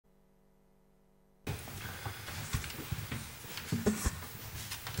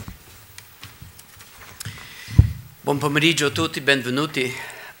Buon pomeriggio a tutti, benvenuti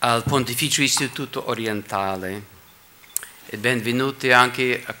al Pontificio Istituto Orientale e benvenuti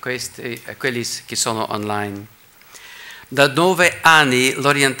anche a quelli che sono online. Da 9 anni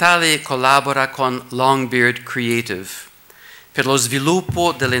l'Orientale collabora con Longbeard Creative per lo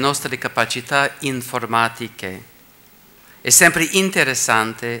sviluppo delle nostre capacità informatiche. È sempre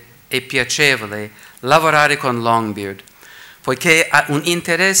interessante e piacevole lavorare con Longbeard, poiché ha un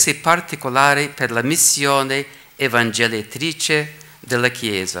interesse particolare per la missione evangelitrice della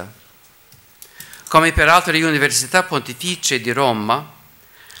Chiesa. Come per altre università pontificie di Roma,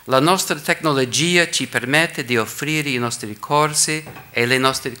 la nostra tecnologia ci permette di offrire i nostri corsi e le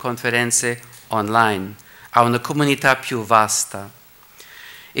nostre conferenze online a una comunità più vasta.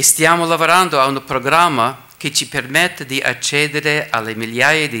 E stiamo lavorando a un programma che ci permette di accedere alle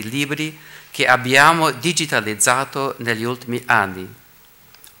migliaia di libri che abbiamo digitalizzato negli ultimi anni.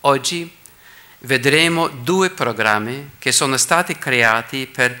 Oggi vedremo 2 programmi che sono stati creati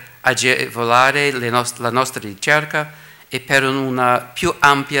per agevolare la nostra ricerca e per una più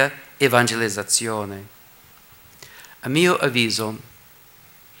ampia evangelizzazione. A mio avviso,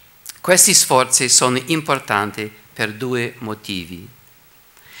 questi sforzi sono importanti per 2 motivi.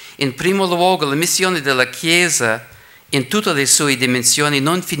 In primo luogo, la missione della Chiesa in tutte le sue dimensioni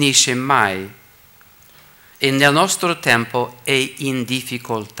non finisce mai e nel nostro tempo è in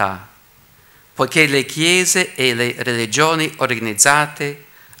difficoltà, poiché le chiese e le religioni organizzate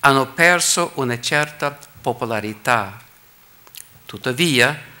hanno perso una certa popolarità.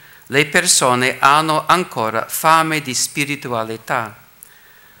 Tuttavia, le persone hanno ancora fame di spiritualità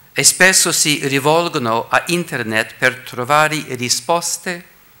e spesso si rivolgono a Internet per trovare risposte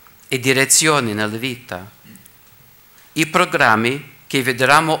e direzioni nella vita. I programmi che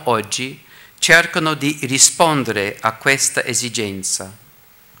vedremo oggi cercano di rispondere a questa esigenza.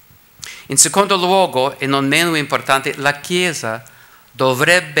 In secondo luogo, e non meno importante, la Chiesa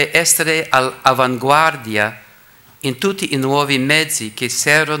dovrebbe essere all'avanguardia in tutti i nuovi mezzi che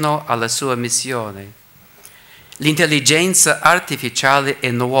servono alla sua missione. L'intelligenza artificiale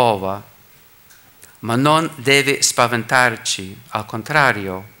è nuova, ma non deve spaventarci, al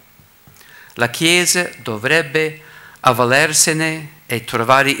contrario. La Chiesa dovrebbe avvalersene e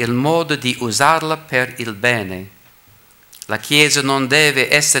trovare il modo di usarla per il bene. La Chiesa non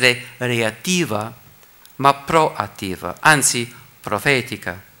deve essere reattiva, ma proattiva, anzi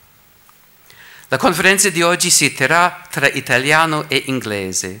profetica. La conferenza di oggi si terrà tra italiano e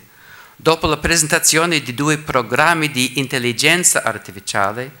inglese. Dopo la presentazione di 2 programmi di intelligenza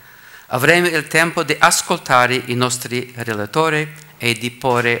artificiale, avremo il tempo di ascoltare i nostri relatori e di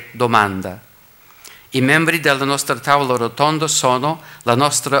porre domande. I membri della nostra tavola rotonda sono la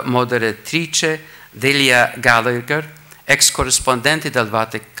nostra moderatrice Delia Gallagher, ex corrispondente del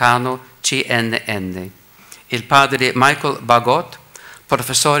Vaticano CNN, il padre Michael Bagot,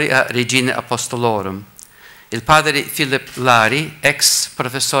 professore a Regina Apostolorum, il padre Philip Lari, ex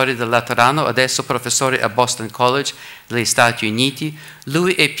professore del Laterano, adesso professore a Boston College negli Stati Uniti.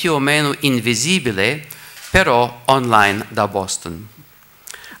 Lui è più o meno invisibile, però online da Boston.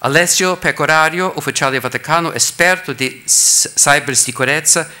 Alessio Pecorario, ufficiale Vaticano, esperto di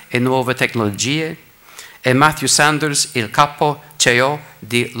cybersicurezza e nuove tecnologie, e Matthew Sanders, il capo CEO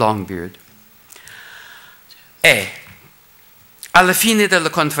di Longbeard. E alla fine della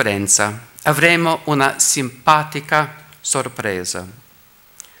conferenza avremo una simpatica sorpresa.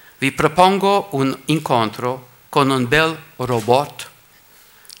 Vi propongo un incontro con un bel robot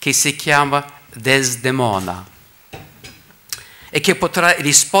che si chiama Desdemona e che potrà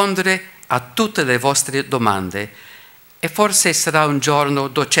rispondere a tutte le vostre domande e forse sarà un giorno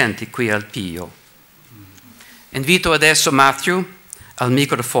docente qui al Pio. Invito adesso Matthew al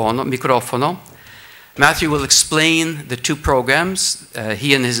microfono. Matthew will explain the 2 programs.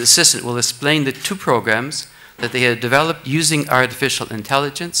 He and his assistant will explain the 2 programs that they have developed using artificial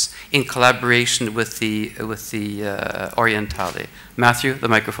intelligence in collaboration with the Orientale. Matthew, the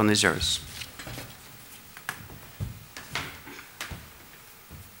microphone is yours.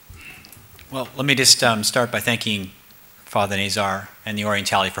 Well, let me just start by thanking Father Nazar and the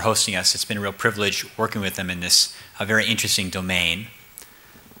Orientale for hosting us. It's been a real privilege working with them in this very interesting domain.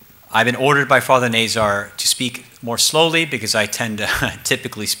 I've been ordered by Father Nazar to speak more slowly because I tend to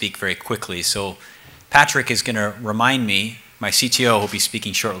typically speak very quickly. So Patrick is going to remind me, my CTO will be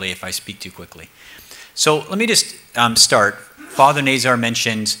speaking shortly if I speak too quickly. So let me just start. Father Nazar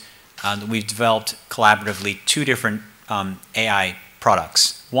mentioned that we've developed collaboratively 2 different AI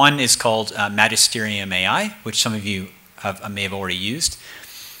products. One is called Magisterium AI, which some of you may have already used.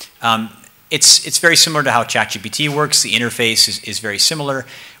 It's very similar to how ChatGPT works. The interface is very similar.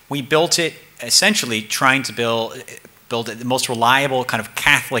 We built it essentially trying to build the most reliable kind of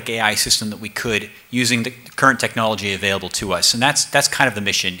Catholic AI system that we could using the current technology available to us. And that's kind of the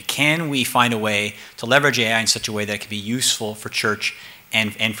mission. Can we find a way to leverage AI in such a way that it can be useful for church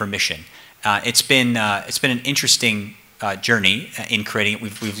and for mission? It's been an interesting journey in creating it.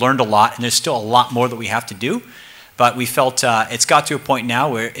 We've learned a lot, and there's still a lot more that we have to do. But we felt it's got to a point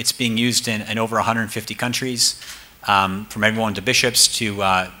now where it's being used in over 150 countries, from everyone to bishops to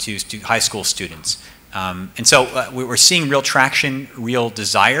high school students. And so we're seeing real traction, real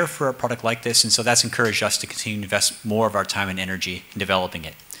desire for a product like this, and so that's encouraged us to continue to invest more of our time and energy in developing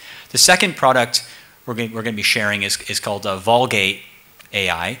it. The second product we're going to be sharing is called Vulgate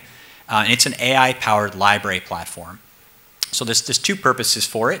AI, and it's an AI-powered library platform. So there's two purposes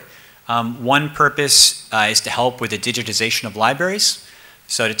for it. One purpose is to help with the digitization of libraries.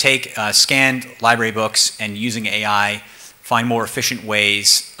 So to take scanned library books and using AI, find more efficient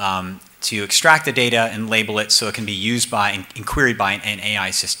ways to extract the data and label it so it can be used by and queried by an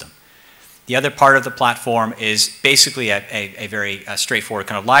AI system. The other part of the platform is basically a very straightforward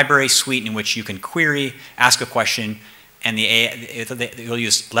kind of library suite in which you can query, ask a question, and they'll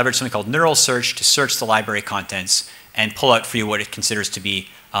leverage something called neural search to search the library contents and pull out for you what it considers to be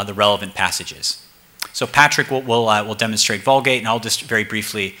the relevant passages. So Patrick will demonstrate Vulgate, and I'll just very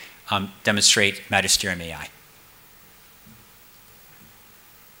briefly demonstrate Magisterium AI.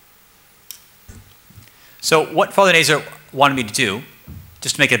 So what Father Nazar wanted me to do,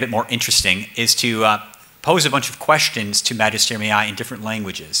 just to make it a bit more interesting, is to pose a bunch of questions to Magisterium AI in different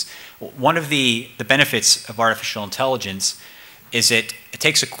languages. One of the benefits of artificial intelligence is it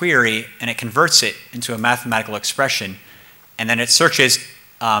takes a query and it converts it into a mathematical expression, and then it searches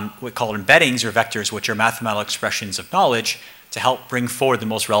what we call embeddings or vectors, which are mathematical expressions of knowledge, to help bring forward the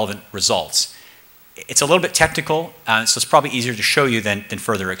most relevant results. It's a little bit technical, so it's probably easier to show you than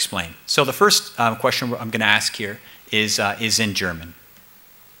further explain. So the first question I'm going to ask here is in German.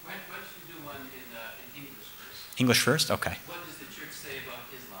 Why don't you do one in English first? English first? Okay. What does the church say about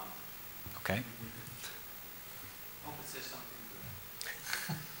Islam? Okay. Hope it says something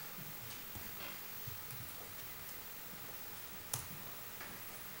good.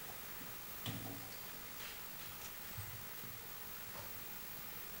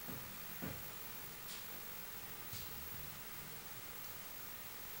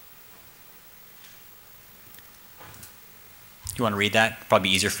 You want to read that? Probably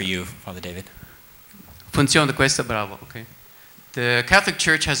easier for you, Father David. Funziona questa, bravo, okay. The Catholic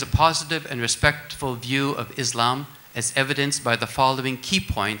Church has a positive and respectful view of Islam as evidenced by the following key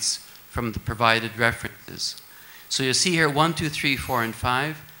points from the provided references. So you'll see here 1, 2, 3, 4, and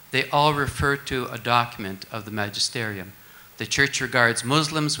 5. They all refer to a document of the Magisterium. The Church regards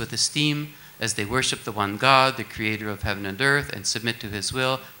Muslims with esteem as they worship the one God, the creator of heaven and earth, and submit to his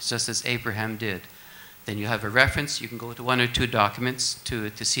will, just as Abraham did. Then you have a reference. You can go to 1 or 2 documents to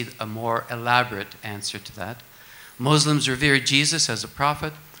see a more elaborate answer to that. Muslims revere Jesus as a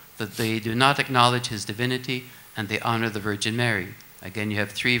prophet, that they do not acknowledge his divinity, and they honor the Virgin Mary. Again, you have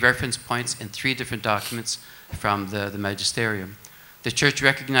 3 reference points in 3 different documents from the Magisterium. The Church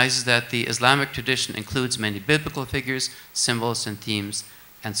recognizes that the Islamic tradition includes many biblical figures, symbols, and themes,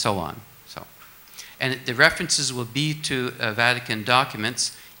 and so on. And the references will be to Vatican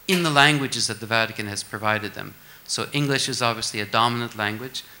documents in the languages that the Vatican has provided them. So English is obviously a dominant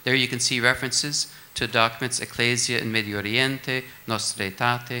language. There you can see references to documents, Ecclesia in Medio Oriente, Nostra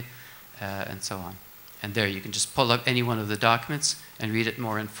Aetate, and so on. And there you can just pull up any one of the documents and read it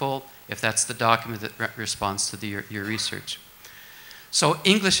more in full if that's the document that responds to your research. So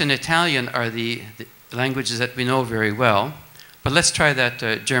English and Italian are the languages that we know very well. But let's try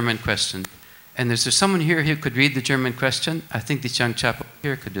that German question. And is there someone here who could read the German question? I think the young chap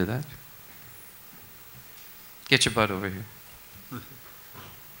here could do that. Get your butt over here.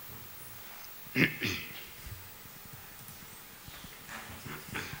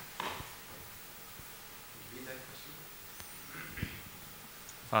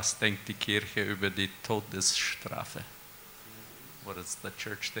 Was denkt die Kirche über die Todesstrafe? What does the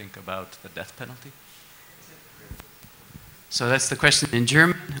church think about the death penalty? So that's the question in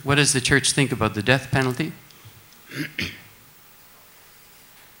German. What does the church think about the death penalty?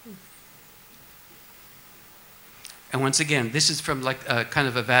 And once again, this is from like kind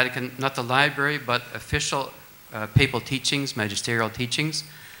of a Vatican, not the library, but official papal teachings, magisterial teachings.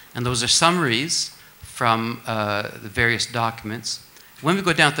 And those are summaries from the various documents. When we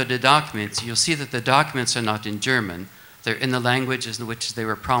go down to the documents, you'll see that the documents are not in German. They're in the languages in which they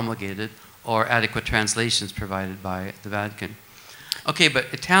were promulgated, or adequate translations provided by the Vatican. Okay, but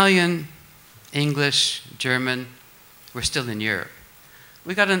Italian, English, German, we're still in Europe.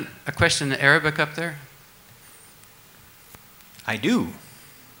 We got a question in Arabic up there. I do.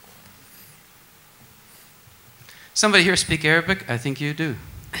 Somebody here speak Arabic? I think you do.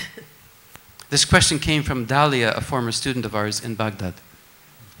 This question came from Dalia, a former student of ours in Baghdad.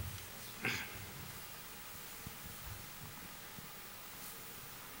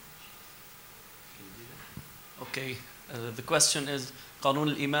 Okay, the question is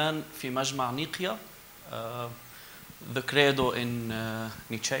قانون الإيمان في مجمع نيقيا, the credo in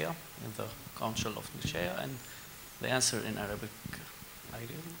Nicaea, in the Council of Nicaea, and the answer in Arabic.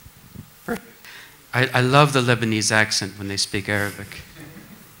 Perfect. I love the Lebanese accent when they speak Arabic.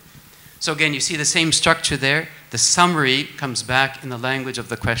 So again, you see the same structure there. The summary comes back in the language of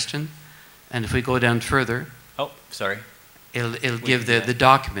the question, and if we go down further, Oh, sorry. it'll give the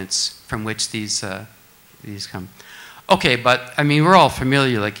documents from which these come. Okay, but I mean, we're all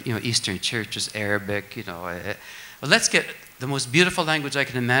familiar, like, you know, Eastern Church is Arabic, you know. But let's get the most beautiful language I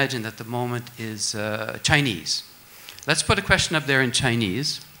can imagine at the moment is Chinese. Let's put a question up there in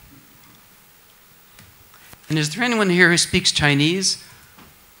Chinese. And is there anyone here who speaks Chinese?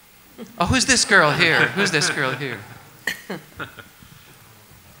 Oh, who's this girl here? Who's this girl here?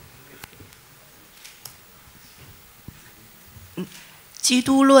 基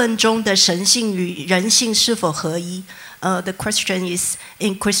督论中的神性与人性是否合一？The question is,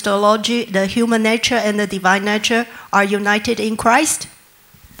 in Christology, the human nature and the divine nature are united in Christ?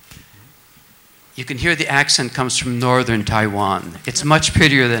 You can hear the accent comes from northern Taiwan. It's much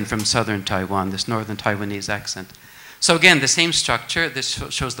prettier than from southern Taiwan, this northern Taiwanese accent. So again, the same structure. This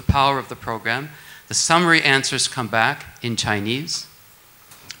shows the power of the program. The summary answers come back in Chinese.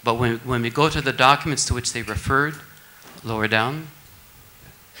 But when we go to the documents to which they referred, lower down,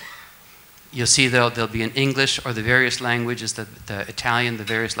 you'll see there'll be in English or the various languages, the Italian, the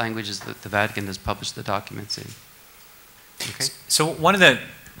various languages that the Vatican has published the documents in. Okay? So one of the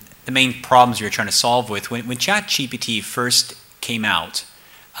main problems we were trying to solve with, when ChatGPT first came out,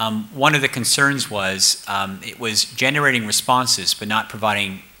 one of the concerns was it was generating responses but not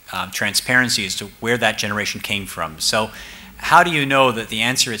providing transparency as to where that generation came from. So how do you know that the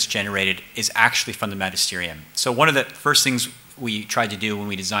answer it's generated is actually from the magisterium? So one of the first things we tried to do when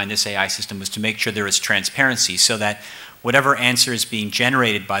we designed this AI system was to make sure there was transparency so that whatever answer is being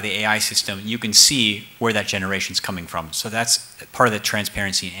generated by the AI system, you can see where that generation is coming from. So that's part of the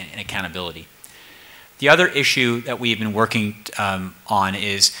transparency and accountability. The other issue that we've been working on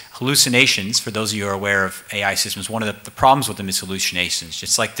is hallucinations. For those of you who are aware of AI systems, one of the problems with them is hallucinations.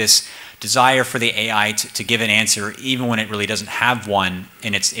 Just like this desire for the AI to give an answer even when it really doesn't have one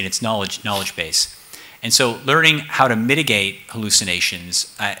in its knowledge base. And so learning how to mitigate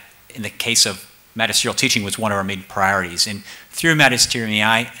hallucinations in the case of magisterial teaching was one of our main priorities. And through magisterium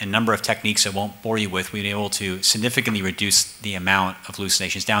AI, a number of techniques I won't bore you with, we've been able to significantly reduce the amount of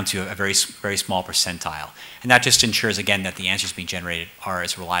hallucinations down to a very, very small percentile. And that just ensures, again, that the answers being generated are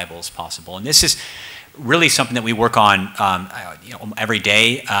as reliable as possible. And this is really something that we work on every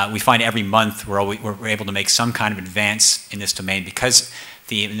day. We find every month we're able to make some kind of advance in this domain because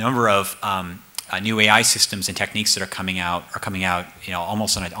the number of new AI systems and techniques that are coming out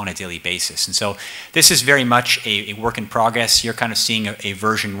almost on a daily basis. And so this is very much a work in progress. You're kind of seeing a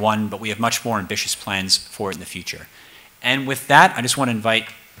version 1, but we have much more ambitious plans for it in the future. And with that, I just want to invite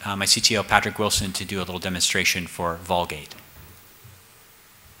my CTO, Patrick Wilson, to do a little demonstration for Vulgate.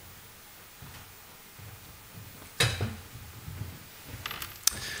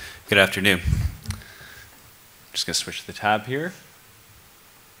 Good afternoon. Just going to switch the tab here.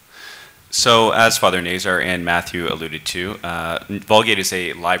 So as Father Nazar and Matthew alluded to, Vulgate is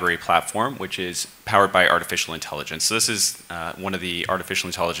a library platform which is powered by artificial intelligence. So this is one of the artificial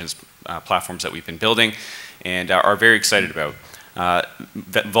intelligence platforms that we've been building and are very excited about.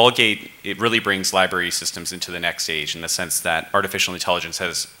 Vulgate, it really brings library systems into the next stage in the sense that artificial intelligence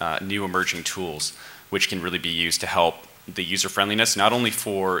has new emerging tools which can really be used to help the user friendliness, not only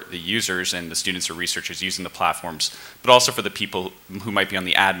for the users and the students or researchers using the platforms, but also for the people who might be on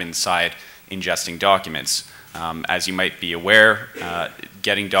the admin side ingesting documents. As you might be aware,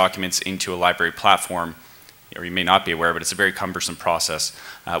 getting documents into a library platform, or you may not be aware, but it's a very cumbersome process.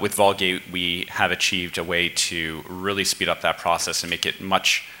 With Vulgate, we have achieved a way to really speed up that process and make it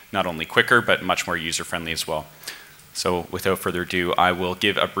much, not only quicker, but much more user-friendly as well. So without further ado, I will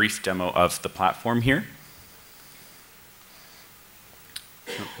give a brief demo of the platform here.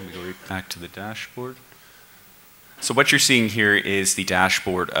 Let me go right back to the dashboard. So what you're seeing here is the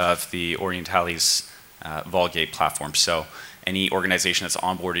dashboard of the Orientali's Vulgate platform. So any organization that's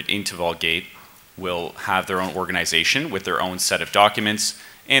onboarded into Vulgate will have their own organization with their own set of documents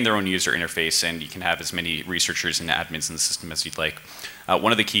and their own user interface, and you can have as many researchers and admins in the system as you'd like.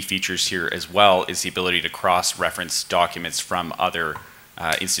 One of the key features here as well is the ability to cross-reference documents from other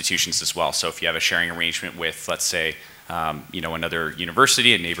institutions as well. So if you have a sharing arrangement with, let's say, another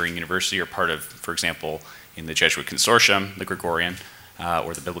university, a neighboring university, or part of, for example, in the Jesuit Consortium, the Gregorian,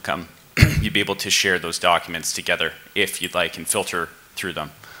 or the Biblicum, you'd be able to share those documents together if you'd like and filter through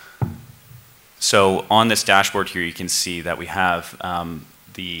them. So on this dashboard here, you can see that we have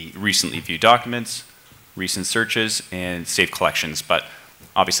the recently viewed documents, recent searches, and saved collections. But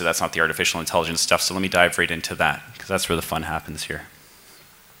obviously, that's not the artificial intelligence stuff, so let me dive right into that, because that's where the fun happens here.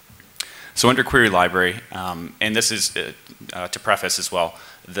 So under Query Library, and this is to preface as well,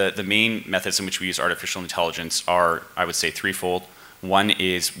 the main methods in which we use artificial intelligence are, I would say, threefold. One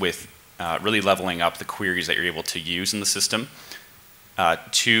is with really leveling up the queries that you're able to use in the system.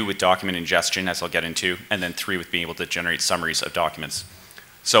 Two, with document ingestion, as I'll get into, and then three, with being able to generate summaries of documents.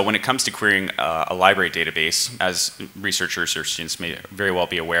 So when it comes to querying a library database, as researchers or students may very well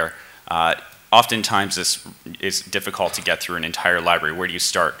be aware, oftentimes this is difficult to get through an entire library. Where do you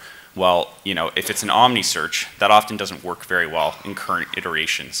start? Well, if it's an omni search, that often doesn't work very well in current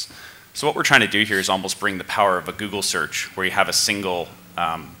iterations. So what we're trying to do here is almost bring the power of a Google search, where you have a single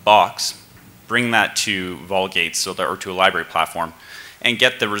box, bring that to Vulgate or to a library platform, and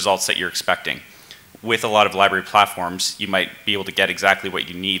get the results that you're expecting. With a lot of library platforms, you might be able to get exactly what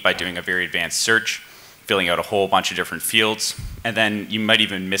you need by doing a very advanced search, filling out a whole bunch of different fields, and then you might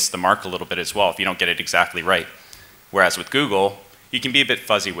even miss the mark a little bit as well if you don't get it exactly right. Whereas with Google, you can be a bit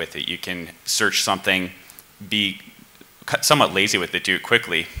fuzzy with it. You can search something, be somewhat lazy with it, do it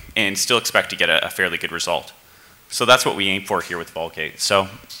quickly, and still expect to get a fairly good result. So that's what we aim for here with Vulgate. So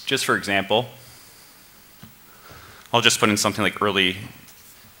just for example, I'll just put in something like early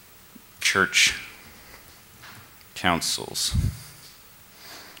church councils.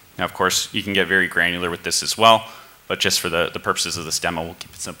 Now, of course, you can get very granular with this as well, but just for the purposes of this demo, we'll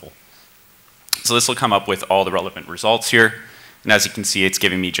keep it simple. So this will come up with all the relevant results here. And as you can see, it's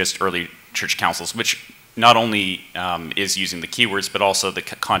giving me just early church councils, which not only is using the keywords, but also the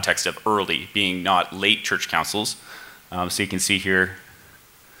context of early, being not late church councils. So you can see here,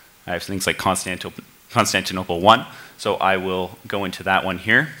 I have things like Constantinople I, so I will go into that one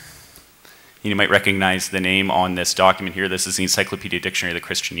here. You might recognize the name on this document here. This is the Encyclopedia Dictionary of the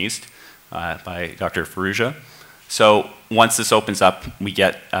Christian East by Dr. Farrugia. So once this opens up, we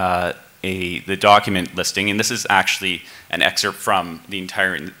get the document listing, and this is actually an excerpt from the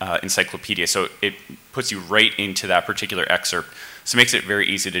entire encyclopedia. So it puts you right into that particular excerpt. So it makes it very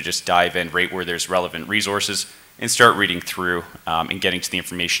easy to just dive in right where there's relevant resources and start reading through and getting to the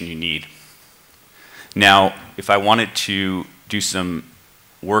information you need. Now, if I wanted to do some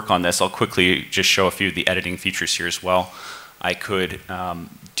work on this, I'll quickly just show a few of the editing features here as well. I could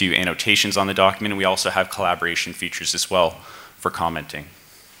do annotations on the document, and we also have collaboration features as well for commenting.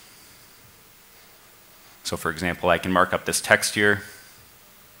 So for example, I can mark up this text here.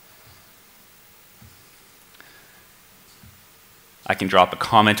 I can drop a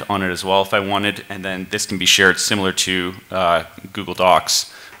comment on it as well if I wanted, and then this can be shared similar to Google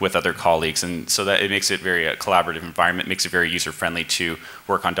Docs with other colleagues, and so that it makes it very collaborative environment, makes it very user-friendly to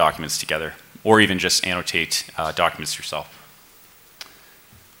work on documents together, or even just annotate documents yourself.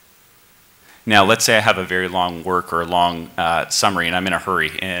 Now, let's say I have a very long work or a long summary, and I'm in a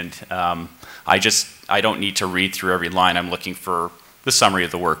hurry, and I don't need to read through every line. I'm looking for the summary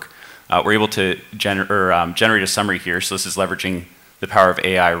of the work. We're able to generate a summary here, so this is leveraging the power of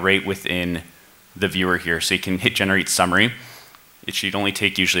AI right within the viewer here. So you can hit Generate Summary. It should only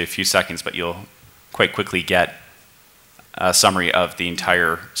take usually a few seconds, but you'll quite quickly get a summary of the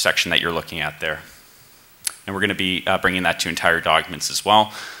entire section that you're looking at there. And we're going to be bringing that to entire documents as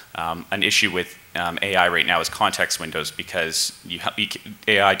well. An issue with AI right now is context windows, because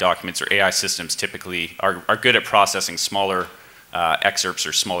AI documents or AI systems typically are good at processing smaller excerpts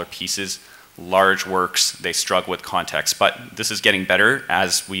or smaller pieces. Large works, they struggle with context, but this is getting better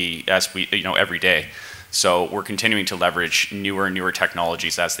as we every day. So we're continuing to leverage newer and newer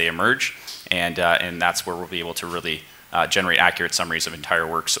technologies as they emerge, and that's where we'll be able to really generate accurate summaries of entire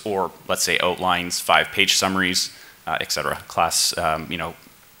works, or let's say outlines, 5-page summaries, etc. Class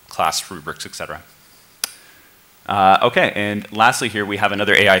rubrics, etc. Okay, and lastly here we have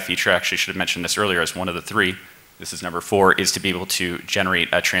another AI feature. I actually should have mentioned this earlier as one of the three. This is number 4, is to be able to generate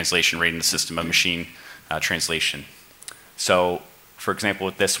a translation right in the system, a machine translation. So, for example,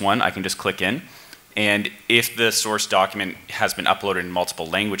 with this one, I can just click in, and if the source document has been uploaded in multiple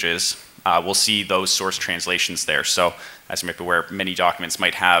languages, we'll see those source translations there. So, as you might be aware, many documents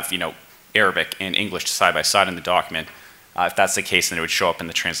might have, Arabic and English side by side in the document. If that's the case, then it would show up in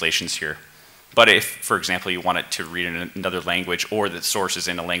the translations here. But if, for example, you want it to read in another language, or the source is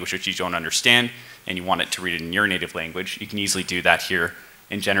in a language which you don't understand, and you want it to read it in your native language, you can easily do that here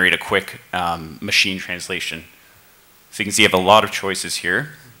and generate a quick machine translation. So you can see you have a lot of choices here,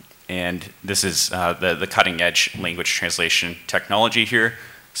 and this is the cutting edge language translation technology here.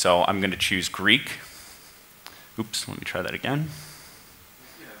 So I'm going to choose Greek. Oops, let me try that again.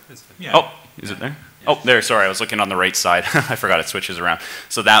 Yeah. Oh, is it there? Oh, there, sorry, I was looking on the right side. I forgot it switches around.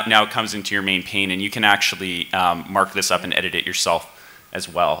 So that now it comes into your main pane, and you can actually mark this up and edit it yourself as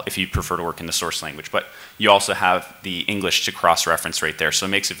well if you prefer to work in the source language. But you also have the English to cross-reference right there, so it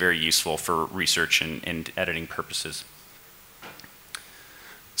makes it very useful for research and editing purposes.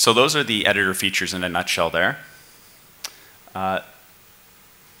 So those are the editor features in a nutshell there.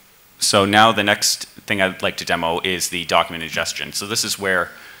 So now the next thing I'd like to demo is the document ingestion. So this is where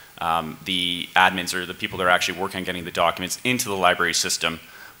the admins, or the people that are actually working on getting the documents into the library system,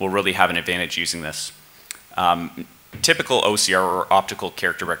 will really have an advantage using this. Typical OCR, or optical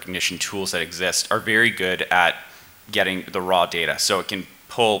character recognition tools that exist, are very good at getting the raw data. So it can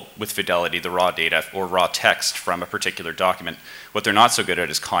pull with fidelity the raw data or raw text from a particular document. What they're not so good at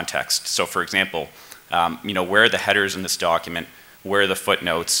is context. So for example, where are the headers in this document, where are the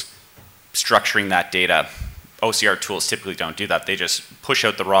footnotes, structuring that data. OCR tools typically don't do that. They just push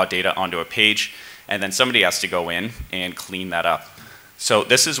out the raw data onto a page, and then somebody has to go in and clean that up. So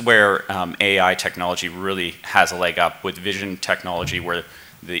this is where AI technology really has a leg up with vision technology, where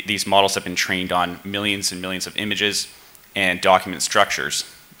these models have been trained on millions and millions of images and document structures.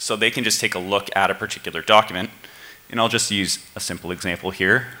 So they can just take a look at a particular document, and I'll just use a simple example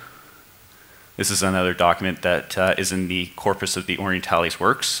here. This is another document that is in the corpus of the Orientalis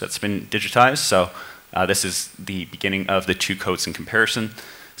works that's been digitized. So this is the beginning of the two codes in comparison.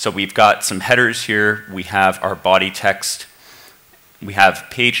 So we've got some headers here. We have our body text. We have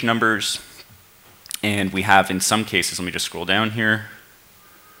page numbers. And we have, in some cases, let me just scroll down here,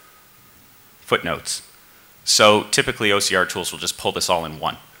 footnotes. So typically OCR tools will just pull this all in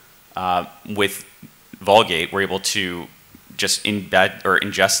one. With Vulgate, we're able to just embed or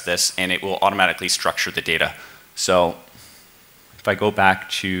ingest this, and it will automatically structure the data. So if I go back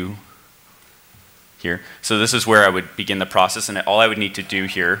to here, so this is where I would begin the process, and all I would need to do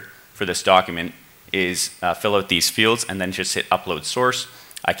here for this document is fill out these fields and then just hit upload source.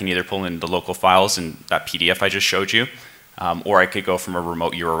 I can either pull in the local files in that PDF I just showed you, or I could go from a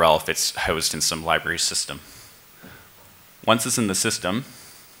remote URL if it's housed in some library system. Once it's in the system,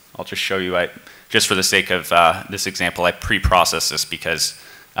 I'll just show you, just for the sake of this example, I pre-process this because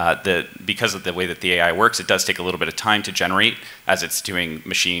of the way that the AI works, it does take a little bit of time to generate as it's doing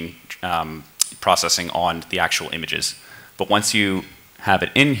machine processing on the actual images. But once you have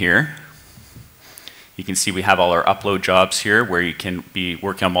it in here, you can see we have all our upload jobs here where you can be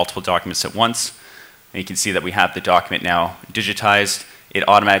working on multiple documents at once. And you can see that we have the document now digitized. It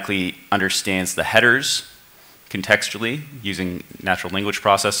automatically understands the headers contextually using natural language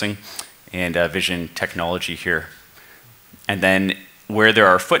processing and vision technology here. And then where there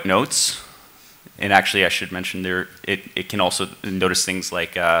are footnotes, and actually I should mention there, it can also notice things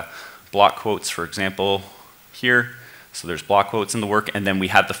like block quotes, for example, here. So there's block quotes in the work, and then we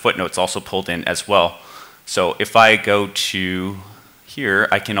have the footnotes also pulled in as well. So if I go to here,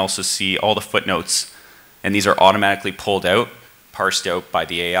 I can also see all the footnotes, and these are automatically pulled out, parsed out by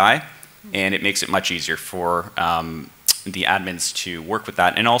the AI, and it makes it much easier for the admins to work with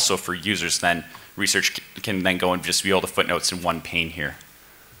that, and also for users then, research can then go and just view all the footnotes in one pane here.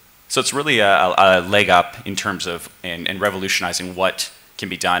 So it's really a leg up in terms of, and revolutionizing what can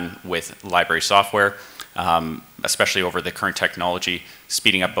be done with library software, especially over the current technology,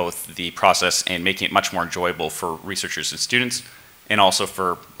 speeding up both the process and making it much more enjoyable for researchers and students, and also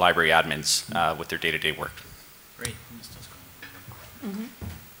for library admins with their day-to-day work. Great.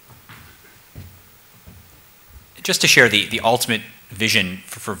 Just to share the ultimate vision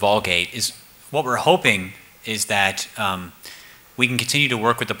for Vulgate is what we're hoping is that we can continue to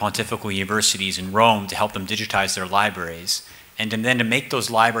work with the pontifical universities in Rome to help them digitize their libraries, and then to make those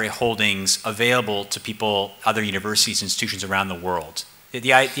library holdings available to people, other universities, institutions around the world.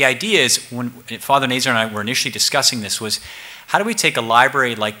 The idea is, when Father Nazar and I were initially discussing this, was how do we take a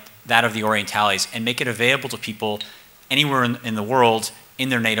library like that of the Orientalis and make it available to people anywhere in the world in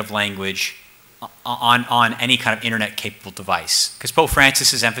their native language on any kind of internet-capable device? Because Pope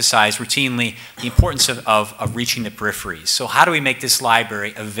Francis has emphasized routinely the importance of reaching the peripheries. So how do we make this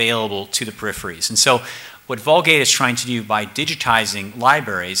library available to the peripheries? And so what Vulgate is trying to do by digitizing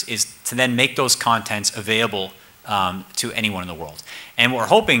libraries is to then make those contents available to anyone in the world. And we're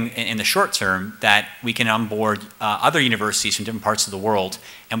hoping in the short term that we can onboard other universities from different parts of the world,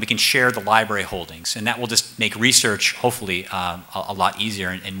 and we can share the library holdings. And that will just make research, hopefully, a lot easier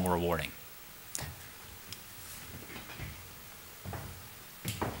and more rewarding.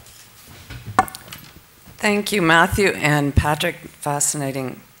 Thank you, Matthew and Patrick.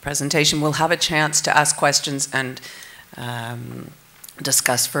 Fascinating presentation. We'll have a chance to ask questions and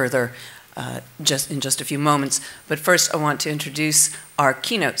discuss further in just a few moments. But first, I want to introduce our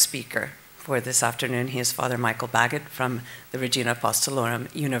keynote speaker for this afternoon. He is Father Michael Baggett from the Regina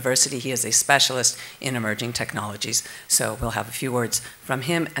Apostolorum University. He is a specialist in emerging technologies. So we'll have a few words from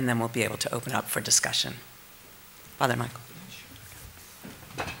him, and then we'll be able to open up for discussion. Father Michael.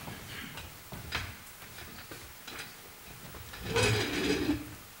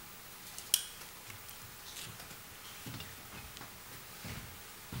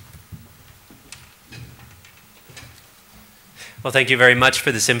 Well, thank you very much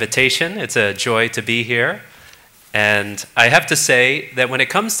for this invitation. It's a joy to be here. And I have to say that when it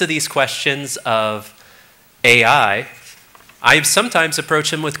comes to these questions of AI, I sometimes approach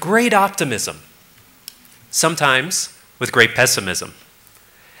them with great optimism, sometimes with great pessimism.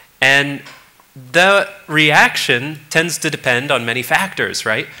 And the reaction tends to depend on many factors,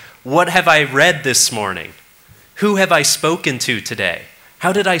 right? What have I read this morning? Who have I spoken to today?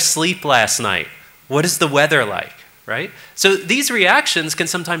 How did I sleep last night? What is the weather like? Right? So these reactions can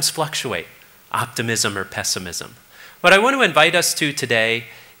sometimes fluctuate, optimism or pessimism. What I want to invite us to today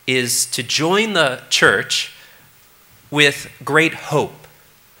is to join the church with great hope.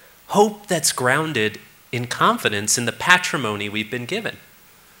 Hope that's grounded in confidence in the patrimony we've been given.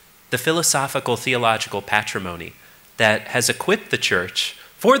 The philosophical, theological patrimony that has equipped the church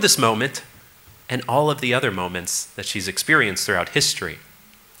for this moment and all of the other moments that she's experienced throughout history.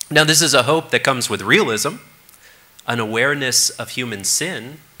 Now, this is a hope that comes with realism, an awareness of human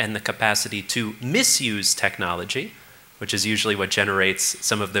sin and the capacity to misuse technology, which is usually what generates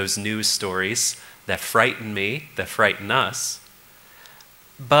some of those news stories that frighten me, that frighten us.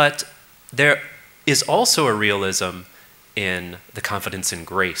 But there is also a realism in the confidence in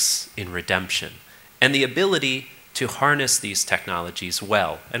grace, in redemption, and the ability to harness these technologies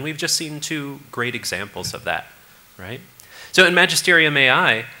well. And we've just seen two great examples of that, right? So in Magisterium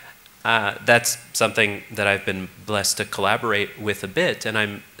AI, that's something that I've been blessed to collaborate with a bit, and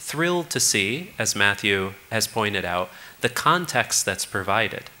I'm thrilled to see, as Matthew has pointed out, the context that's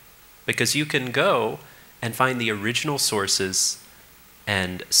provided. Because you can go and find the original sources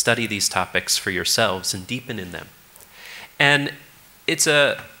and study these topics for yourselves and deepen in them. And it's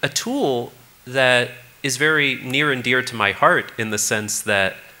a tool that is very near and dear to my heart in the sense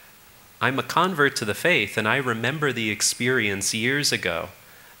that I'm a convert to the faith, and I remember the experience years ago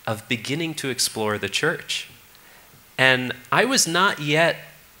of beginning to explore the church. And I was not yet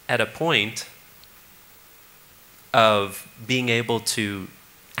at a point of being able to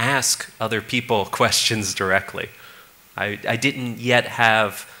ask other people questions directly. I didn't yet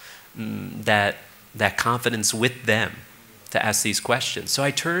have that confidence with them to ask these questions. So I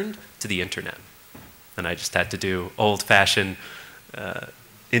turned to the internet, and I just had to do old-fashioned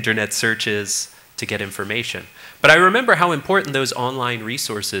internet searches to get information. But I remember how important those online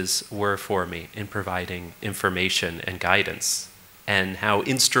resources were for me in providing information and guidance, and how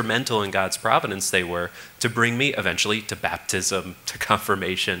instrumental in God's providence they were to bring me eventually to baptism, to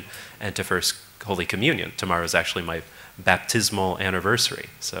confirmation, and to First Holy Communion. Tomorrow is actually my baptismal anniversary,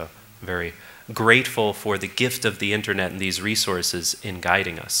 so I'm very grateful for the gift of the internet and these resources in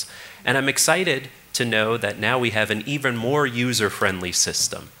guiding us. And I'm excited to know that now we have an even more user-friendly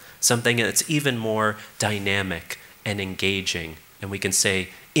system, something that's even more dynamic and engaging, and we can say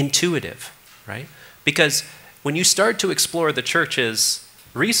intuitive, right? Because when you start to explore the church's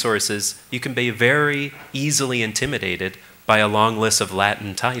resources, you can be very easily intimidated by a long list of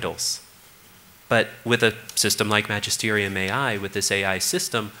Latin titles. But with a system like Magisterium AI, with this AI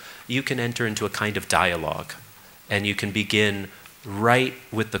system, you can enter into a kind of dialogue, and you can begin right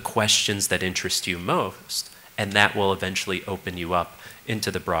with the questions that interest you most, and that will eventually open you up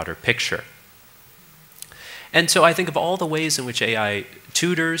into the broader picture. And so I think of all the ways in which AI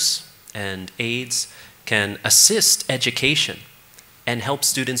tutors and aids can assist education and help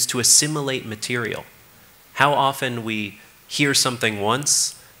students to assimilate material. How often we hear something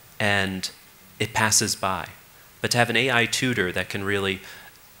once and it passes by. But to have an AI tutor that can really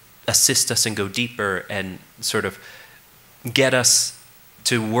assist us and go deeper and sort of get us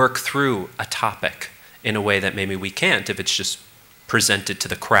to work through a topic in a way that maybe we can't if it's just presented to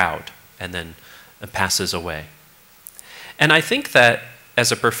the crowd and then it passes away. And I think that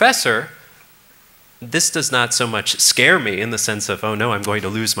as a professor, this does not so much scare me in the sense of, oh no, I'm going to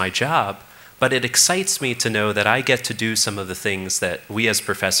lose my job, but it excites me to know that I get to do some of the things that we as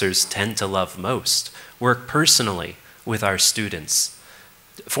professors tend to love most. Work personally with our students,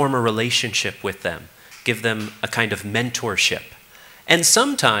 form a relationship with them, give them a kind of mentorship. And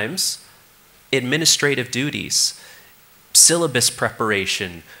sometimes administrative duties, syllabus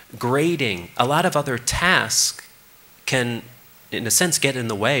preparation, grading, a lot of other tasks can, in a sense, get in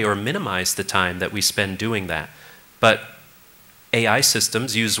the way or minimize the time that we spend doing that. But AI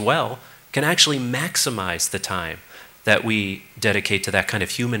systems, used well, can actually maximize the time that we dedicate to that kind of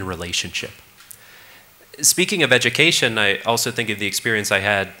human relationship. Speaking of education, I also think of the experience I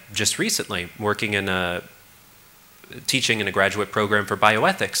had just recently working in teaching in a graduate program for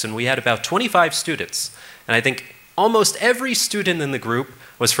bioethics, and we had about 25 students. And I think almost every student in the group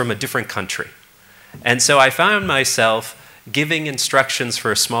was from a different country. And so I found myself giving instructions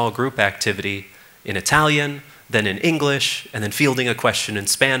for a small group activity in Italian, then in English, and then fielding a question in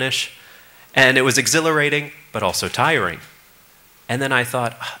Spanish. And it was exhilarating, but also tiring. And then I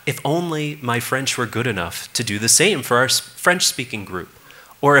thought, if only my French were good enough to do the same for our French-speaking group.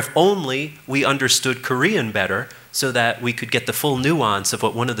 Or if only we understood Korean better so that we could get the full nuance of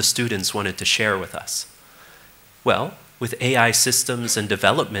what one of the students wanted to share with us. Well, with AI systems and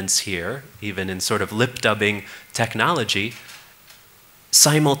developments here, even in sort of lip-dubbing technology,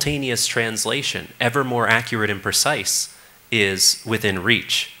 simultaneous translation, ever more accurate and precise, is within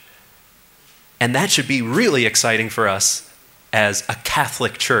reach. And that should be really exciting for us as a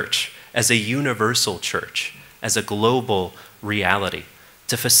Catholic church, as a universal church, as a global reality,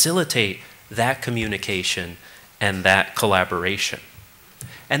 to facilitate that communication and that collaboration.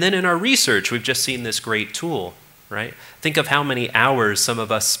 And then in our research, we've just seen this great tool, right? Think of how many hours some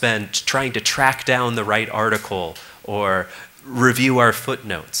of us spend trying to track down the right article or review our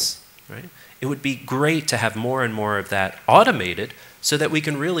footnotes, right? It would be great to have more and more of that automated so that we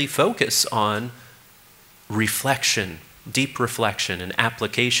can really focus on reflection, deep reflection and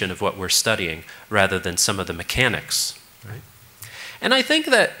application of what we're studying rather than some of the mechanics, right? And I think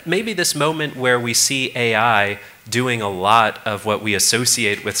that maybe this moment where we see AI doing a lot of what we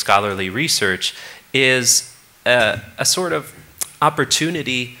associate with scholarly research is a sort of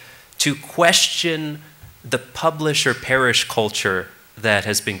opportunity to question the publish or perish culture that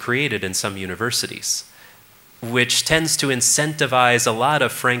has been created in some universities, which tends to incentivize a lot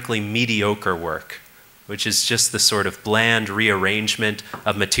of, frankly, mediocre work, which is just the sort of bland rearrangement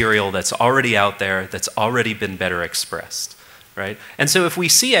of material that's already out there, that's already been better expressed, right? And so if we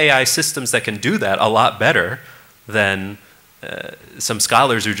see AI systems that can do that a lot better than some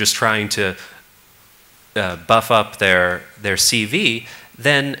scholars who are just trying to buff up their CV,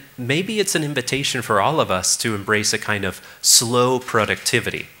 then maybe it's an invitation for all of us to embrace a kind of slow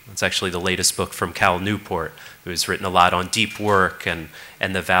productivity. It's actually the latest book from Cal Newport, who's written a lot on deep work and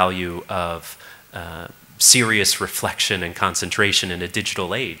the value of serious reflection and concentration in a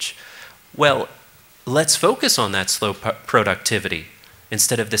digital age. Well, let's focus on that slow productivity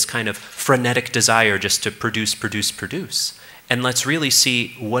instead of this kind of frenetic desire just to produce, produce, produce. And let's really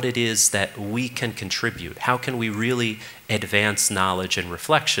see what it is that we can contribute. How can we really advance knowledge and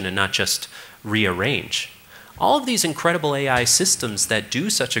reflection and not just rearrange? All of these incredible AI systems that do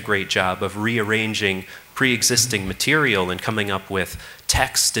such a great job of rearranging pre-existing material and coming up with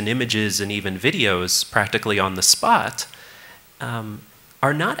text and images and even videos practically on the spot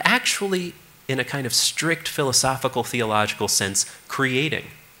are not actually, in a kind of strict philosophical, theological sense, creating,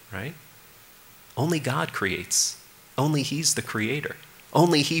 right? Only God creates. Only He's the creator.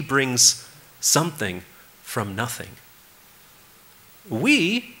 Only He brings something from nothing.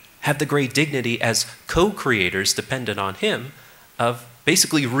 We have the great dignity as co-creators dependent on Him of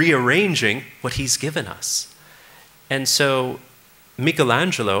basically rearranging what He's given us. And so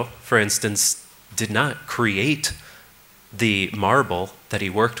Michelangelo, for instance, did not create the marble that he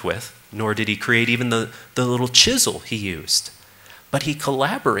worked with, nor did he create even the little chisel he used. But he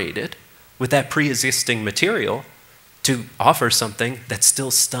collaborated with that pre-existing material to offer something that still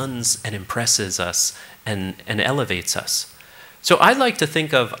stuns and impresses us and elevates us. So I like to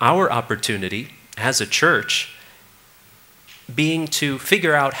think of our opportunity as a church being to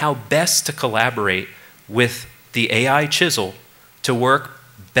figure out how best to collaborate with the AI chisel to work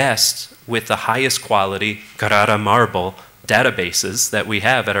best with the highest quality Carrara marble databases that we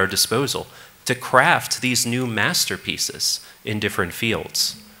have at our disposal to craft these new masterpieces in different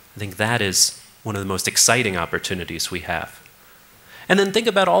fields. I think that is one of the most exciting opportunities we have. And then think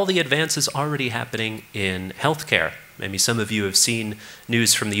about all the advances already happening in healthcare. Maybe some of you have seen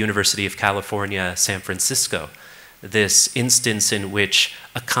news from the University of California, San Francisco, this instance in which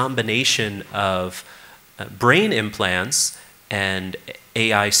a combination of brain implants and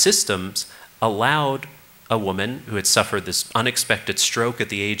AI systems allowed a woman who had suffered this unexpected stroke at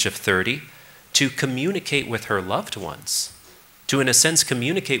the age of 30 to communicate with her loved ones, to, in a sense,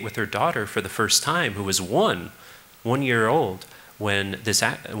 communicate with her daughter for the first time, who was one year old when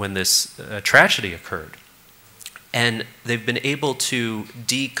this tragedy occurred. And they've been able to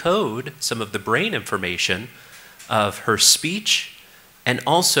decode some of the brain information of her speech and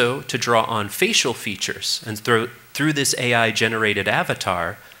also to draw on facial features. And through this AI-generated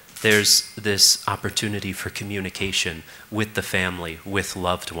avatar, there's this opportunity for communication with the family, with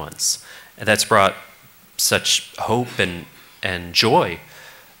loved ones. And that's brought such hope and joy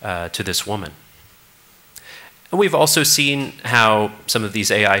to this woman. And we've also seen how some of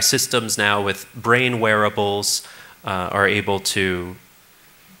these AI systems now with brain wearables are able to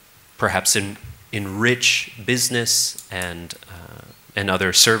perhaps enrich business and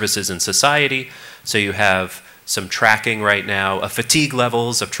other services in society. So you have some tracking right now of fatigue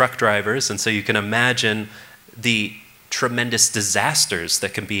levels of truck drivers, and so you can imagine the tremendous disasters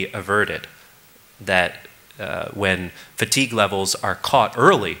that can be averted that when fatigue levels are caught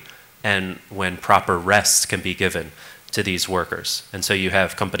early and when proper rest can be given to these workers. And so you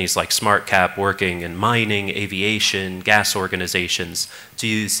have companies like SmartCap working in mining, aviation, gas organizations to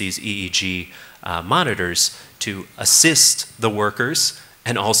use these EEG monitors to assist the workers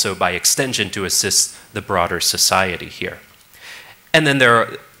and also by extension to assist the broader society here. And then there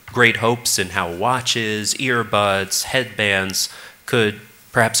are great hopes in how watches, earbuds, headbands could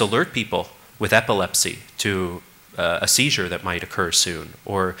perhaps alert people with epilepsy to a seizure that might occur soon,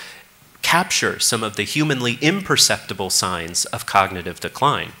 or capture some of the humanly imperceptible signs of cognitive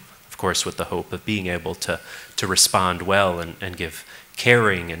decline, of course with the hope of being able to respond well and give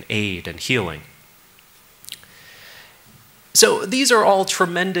caring and aid and healing. So these are all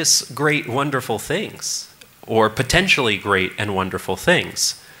tremendous, great, wonderful things, or potentially great and wonderful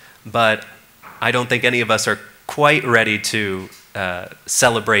things. But I don't think any of us are quite ready to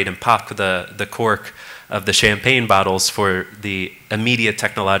celebrate and pop the cork of the champagne bottles for the immediate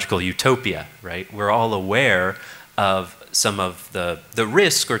technological utopia, right? We're all aware of some of the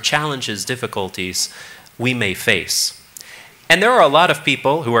risk or challenges, difficulties we may face. And there are a lot of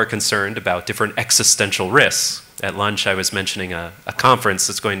people who are concerned about different existential risks. At lunch, I was mentioning a conference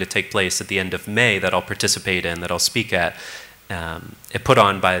that's going to take place at the end of May that I'll participate in, that I'll speak at. It put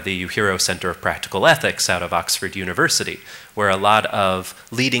on by the Uhiro Center of Practical Ethics out of Oxford University, where a lot of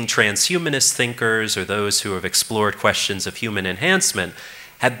leading transhumanist thinkers or those who have explored questions of human enhancement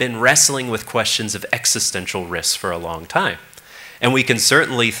have been wrestling with questions of existential risks for a long time. And we can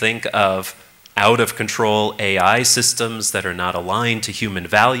certainly think of out-of-control AI systems that are not aligned to human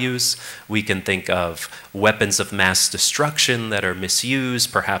values. We can think of weapons of mass destruction that are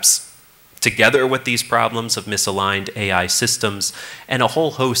misused, perhaps together with these problems of misaligned AI systems, and a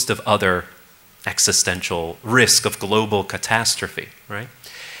whole host of other existential risk of global catastrophe, right?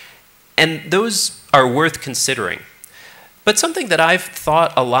 And those are worth considering. But something that I've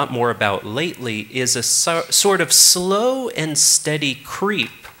thought a lot more about lately is a sort of slow and steady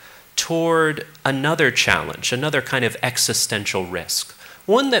creep toward another challenge, another kind of existential risk.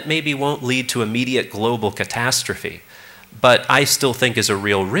 One that maybe won't lead to immediate global catastrophe, but I still think is a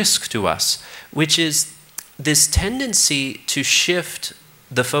real risk to us, which is this tendency to shift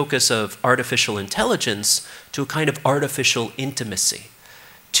the focus of artificial intelligence to a kind of artificial intimacy,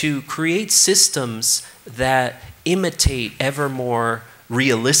 to create systems that imitate ever more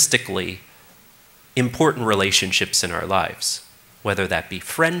realistically important relationships in our lives, whether that be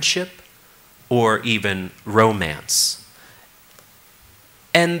friendship or even romance.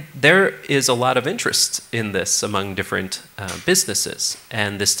 And there is a lot of interest in this among different businesses,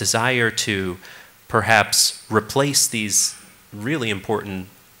 and this desire to perhaps replace these really important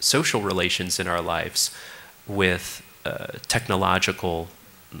social relations in our lives with technological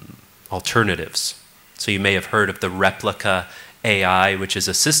alternatives. So you may have heard of the replica AI, which is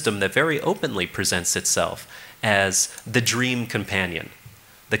a system that very openly presents itself as the dream companion,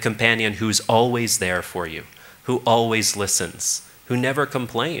 the companion who's always there for you, who always listens, who never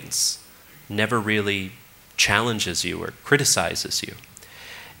complains, never really challenges you or criticizes you.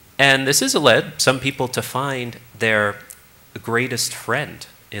 And this has led some people to find their greatest friend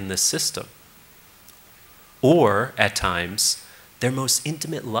in this system, or at times their most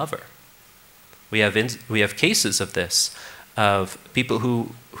intimate lover. We have cases of this, of people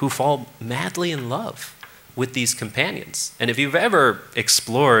who fall madly in love with these companions. And if you've ever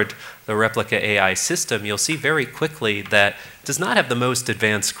explored the replica AI system, you'll see very quickly that it does not have the most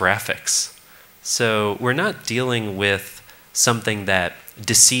advanced graphics. So we're not dealing with something that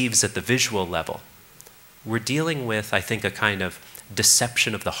deceives at the visual level. We're dealing with, I think, a kind of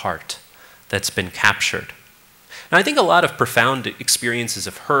deception of the heart that's been captured. And I think a lot of profound experiences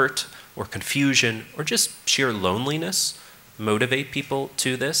of hurt or confusion or just sheer loneliness motivate people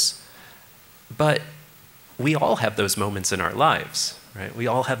to this. But we all have those moments in our lives, right? We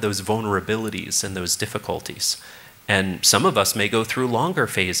all have those vulnerabilities and those difficulties. And some of us may go through longer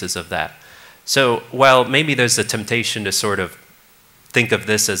phases of that. So while maybe there's a temptation to sort of think of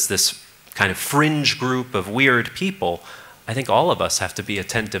this as this kind of fringe group of weird people, I think all of us have to be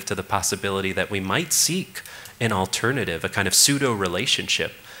attentive to the possibility that we might seek an alternative, a kind of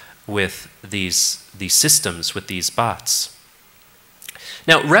pseudo-relationship with these systems, with these bots.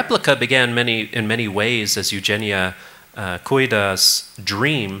 Now, Replica began in many ways as Eugenia Coida's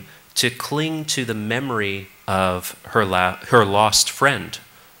dream to cling to the memory of her lost friend,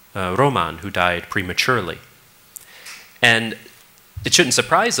 Roman, who died prematurely. And it shouldn't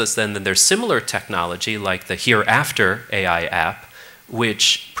surprise us then that there's similar technology like the Hereafter AI app,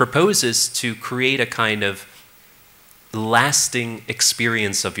 which proposes to create a kind of lasting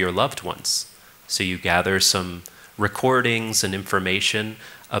experience of your loved ones. So you gather some recordings and information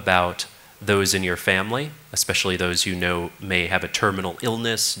about those in your family, especially those you know may have a terminal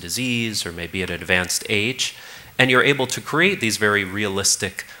illness, disease, or maybe at an advanced age, and you're able to create these very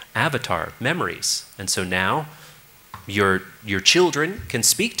realistic avatar memories. And so now your children can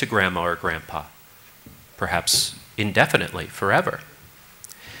speak to grandma or grandpa, perhaps indefinitely, forever.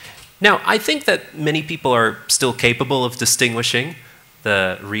 Now, I think that many people are still capable of distinguishing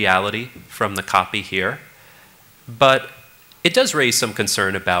the reality from the copy here, but it does raise some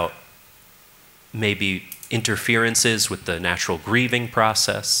concern about maybe interferences with the natural grieving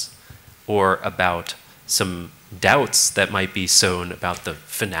process, or about some doubts that might be sown about the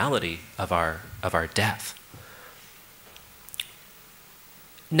finality of our death.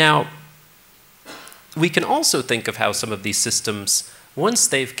 Now, we can also think of how some of these systems, once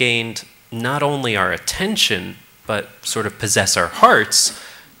they've gained not only our attention, but sort of possess our hearts,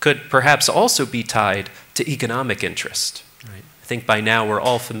 could perhaps also be tied to economic interest. Right? I think by now we're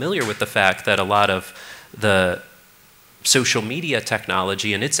all familiar with the fact that a lot of the social media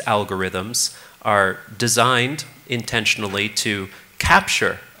technology and its algorithms are designed intentionally to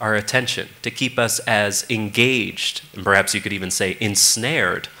capture our attention, to keep us as engaged, and perhaps you could even say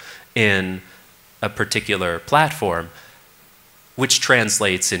ensnared in a particular platform, which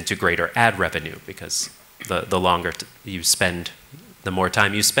translates into greater ad revenue, because the longer you spend, the more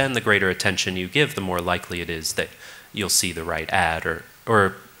time you spend, the greater attention you give, the more likely it is that you'll see the right ad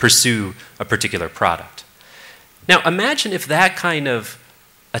or pursue a particular product. Now imagine if that kind of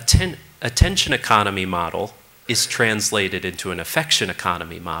attention economy model is translated into an affection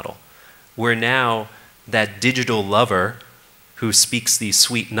economy model, where now that digital lover who speaks these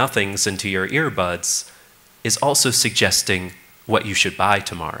sweet nothings into your earbuds is also suggesting what you should buy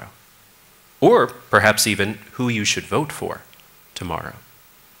tomorrow, or perhaps even who you should vote for tomorrow.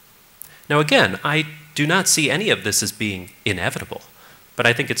 Now again, I do not see any of this as being inevitable, but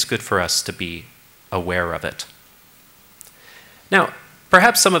I think it's good for us to be aware of it. Now,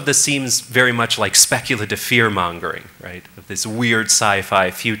 perhaps some of this seems very much like speculative fear-mongering, right, of this weird sci-fi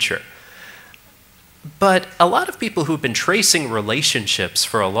future. But a lot of people who've been tracing relationships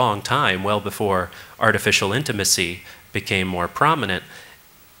for a long time, well before artificial intimacy became more prominent,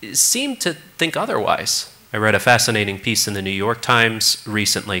 seem to think otherwise. I read a fascinating piece in the New York Times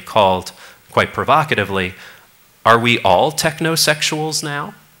recently called, quite provocatively, "Are we all technosexuals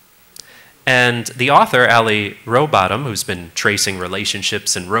now?" And the author, Ali Rowbottom, who's been tracing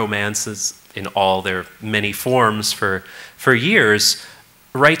relationships and romances in all their many forms for years,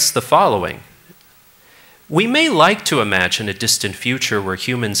 writes the following: "We may like to imagine a distant future where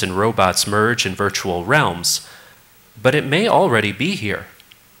humans and robots merge in virtual realms, but it may already be here.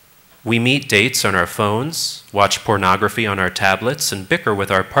 We meet dates on our phones, watch pornography on our tablets, and bicker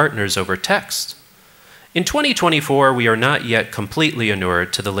with our partners over text. In 2024, we are not yet completely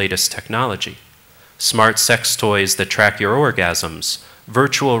inured to the latest technology. Smart sex toys that track your orgasms,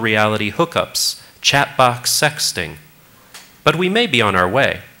 virtual reality hookups, chat box sexting. But we may be on our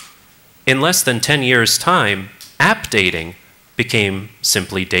way. In less than 10 years' time, app dating became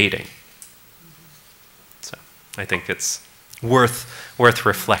simply dating." So I think it's worth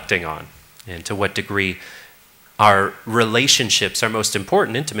reflecting on, and to what degree our relationships, our most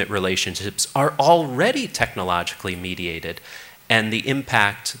important intimate relationships, are already technologically mediated, and the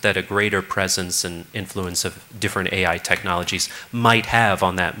impact that a greater presence and influence of different AI technologies might have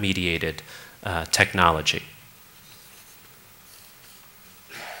on that mediated technology.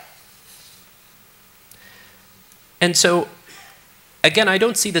 And so, again, I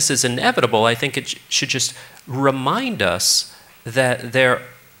don't see this as inevitable. I think it should just remind us that there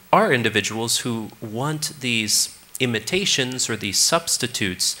are individuals who want these imitations or these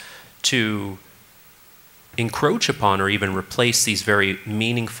substitutes to encroach upon or even replace these very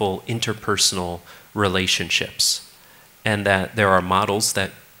meaningful interpersonal relationships, and that there are models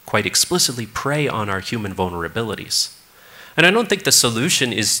that quite explicitly prey on our human vulnerabilities. And I don't think the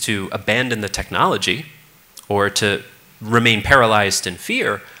solution is to abandon the technology or to remain paralyzed in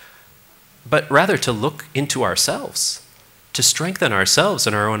fear, but rather to look into ourselves, to strengthen ourselves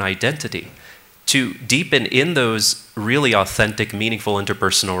and our own identity, to deepen in those really authentic, meaningful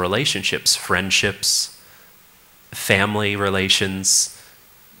interpersonal relationships, friendships, family relations,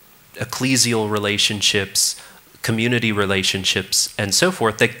 ecclesial relationships, community relationships, and so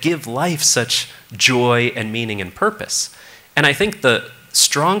forth, that give life such joy and meaning and purpose. And I think the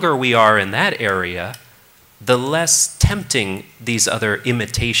stronger we are in that area, the less tempting these other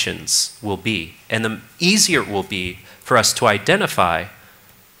imitations will be, and the easier it will be for us to identify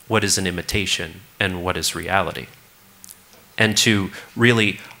what is an imitation and what is reality, and to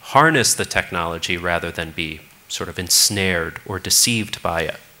really harness the technology rather than be sort of ensnared or deceived by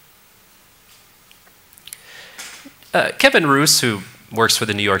it. Kevin Roos, who works for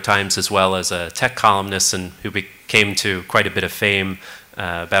the New York Times as well as a tech columnist and who came to quite a bit of fame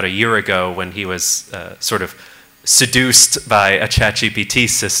about a year ago when he was sort of seduced by a ChatGPT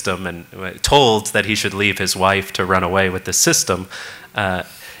system and told that he should leave his wife to run away with the system,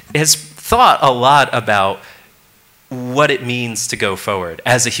 has thought a lot about what it means to go forward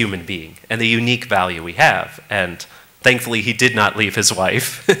as a human being and the unique value we have. And thankfully, he did not leave his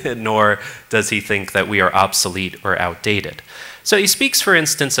wife, nor does he think that we are obsolete or outdated. So he speaks, for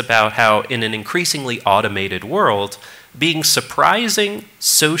instance, about how in an increasingly automated world, being surprising,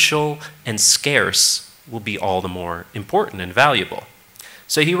 social, and scarce will be all the more important and valuable.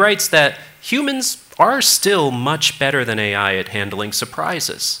 So he writes that humans are still much better than AI at handling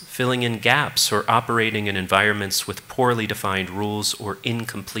surprises, filling in gaps, or operating in environments with poorly defined rules or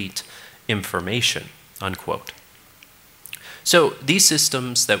incomplete information, unquote. So these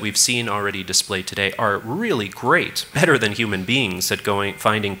systems that we've seen already displayed today are really great, better than human beings at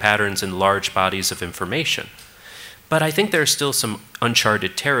finding patterns in large bodies of information. But I think there's still some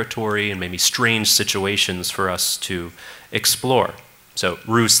uncharted territory and maybe strange situations for us to explore. So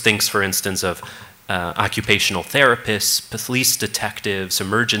Roos thinks, for instance, of occupational therapists, police detectives,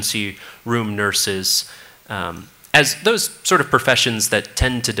 emergency room nurses, as those sort of professions that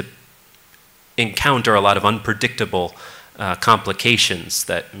tend to encounter a lot of unpredictable complications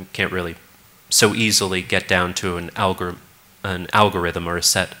that can't really so easily get down to an algorithm or a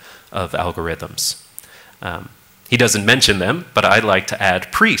set of algorithms. He doesn't mention them, but I'd like to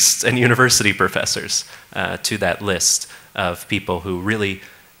add priests and university professors to that list of people who really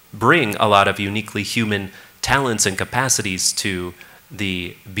bring a lot of uniquely human talents and capacities to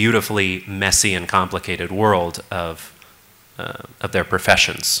the beautifully messy and complicated world of their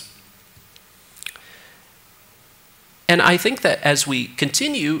professions. And I think that as we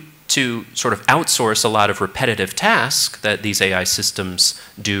continue to sort of outsource a lot of repetitive tasks that these AI systems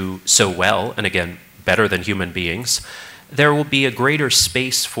do so well, and again, better than human beings, there will be a greater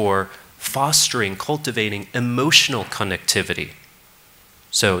space for fostering, cultivating emotional connectivity.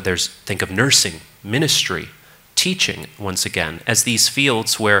 So think of nursing, ministry, teaching, once again, as these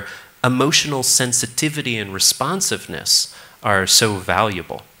fields where emotional sensitivity and responsiveness are so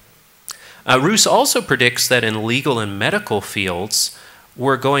valuable. Roos also predicts that in legal and medical fields,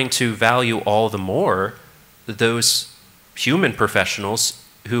 we're going to value all the more those human professionals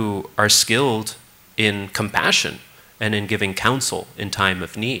who are skilled in compassion and in giving counsel in time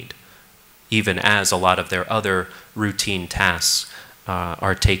of need, even as a lot of their other routine tasks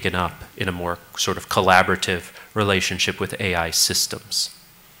are taken up in a more sort of collaborative relationship with AI systems.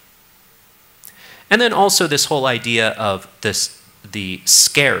 And then also this whole idea of the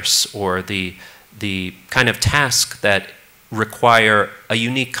scarce, or the kind of task that require a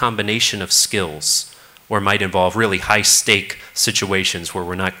unique combination of skills, or might involve really high-stake situations where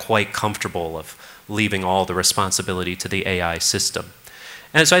we're not quite comfortable of leaving all the responsibility to the AI system.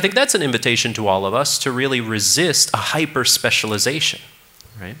 And so I think that's an invitation to all of us to really resist a hyper-specialization,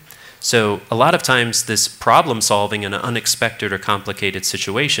 right? So a lot of times this problem-solving in unexpected or complicated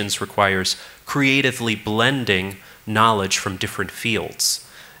situations requires creatively blending knowledge from different fields.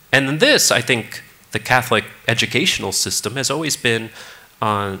 And in this, I think the Catholic educational system has always been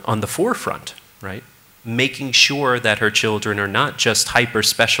on the forefront, right? Making sure that her children are not just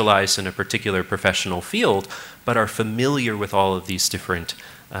hyper-specialized in a particular professional field, but are familiar with all of these different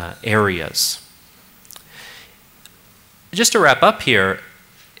areas. just to wrap up here,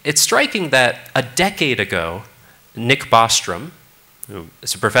 it's striking that a decade ago, Nick Bostrom, who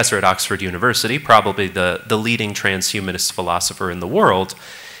is a professor at Oxford University, probably the leading transhumanist philosopher in the world,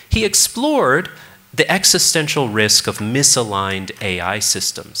 he explored the existential risk of misaligned AI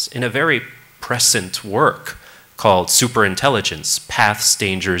systems in a very prescient work called Superintelligence, Paths,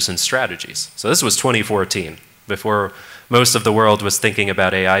 Dangers, and Strategies. So this was 2014. Before most of the world was thinking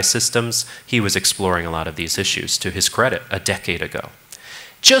about AI systems, he was exploring a lot of these issues, to his credit, a decade ago.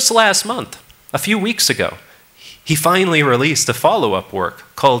 Just last month, a few weeks ago, he finally released a follow-up work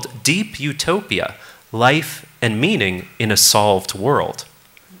called Deep Utopia, Life and Meaning in a Solved World.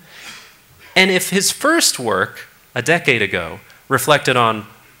 And if his first work, a decade ago, reflected on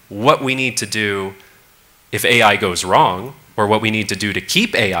what we need to do if AI goes wrong, or what we need to do to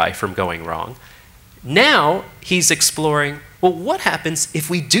keep AI from going wrong, now he's exploring, well, what happens if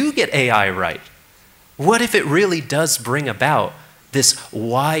we do get AI right? What if it really does bring about this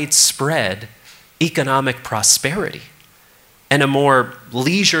widespread economic prosperity and a more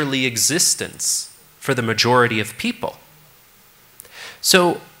leisurely existence for the majority of people?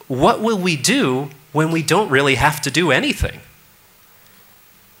 So what will we do when we don't really have to do anything?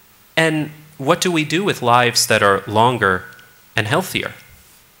 And what do we do with lives that are longer and healthier?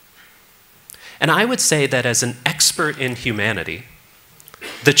 And I would say that as an expert in humanity,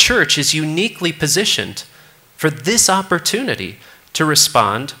 the church is uniquely positioned for this opportunity to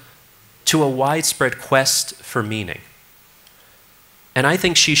respond to a widespread quest for meaning. And I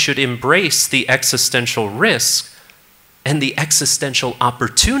think she should embrace the existential risk and the existential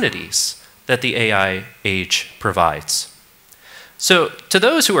opportunities that the AI age provides. So, to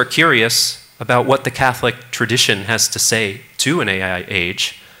those who are curious about what the Catholic tradition has to say to an AI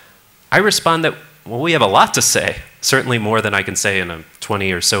age, I respond that, well, we have a lot to say, certainly more than I can say in a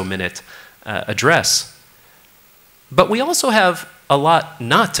 20 or so minute address. But we also have a lot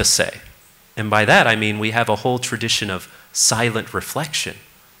not to say. And by that I mean we have a whole tradition of silent reflection,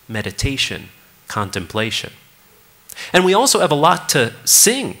 meditation, contemplation. And we also have a lot to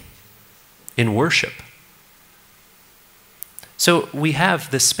sing in worship. So we have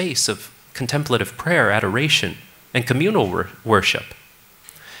this space of contemplative prayer, adoration, and communal worship.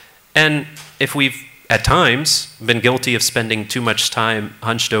 And if we've, at times, been guilty of spending too much time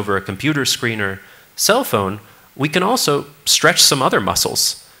hunched over a computer screen or cell phone, we can also stretch some other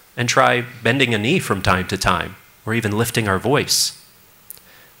muscles and try bending a knee from time to time, or even lifting our voice.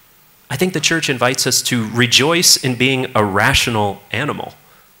 I think the church invites us to rejoice in being a rational animal,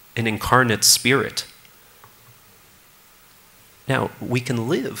 an incarnate spirit. Now, we can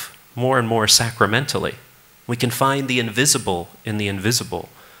live more and more sacramentally. We can find the invisible in the invisible,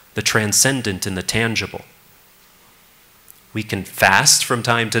 the transcendent in the tangible. We can fast from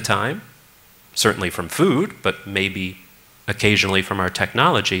time to time, certainly from food, but maybe occasionally from our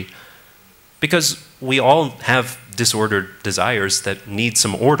technology, because we all have disordered desires that need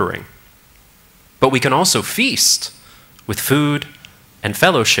some ordering. But we can also feast with food and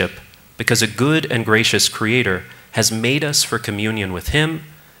fellowship because a good and gracious Creator has made us for communion with Him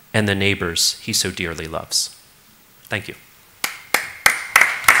and the neighbors He so dearly loves. Thank you.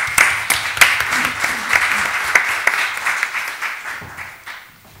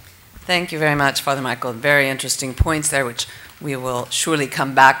 Thank you very much, Father Michael. Very interesting points there, which we will surely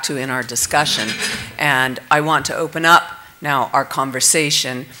come back to in our discussion. And I want to open up now our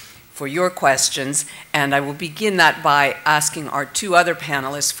conversation for your questions, and I will begin that by asking our two other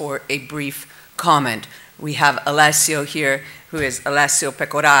panelists for a brief comment. We have Alessio here, who is Alessio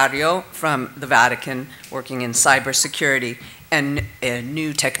Pecorario from the Vatican, working in cybersecurity and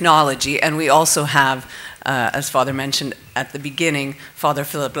new technology. And we also have, as Father mentioned at the beginning, Father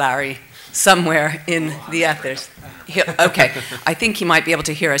Philip Larry somewhere in the ethers. Okay, I think he might be able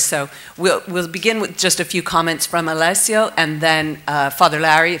to hear us. So we'll begin with just a few comments from Alessio, and then Father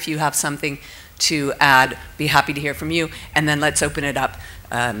Larry, if you have something to add, be happy to hear from you. And then let's open it up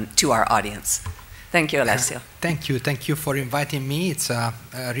to our audience. Thank you, Alessio. Thank you for inviting me. It's a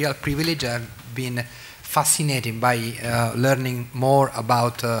real privilege. I've been fascinated by learning more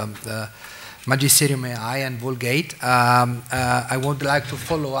about the Magisterium AI and Vulgate. I would like to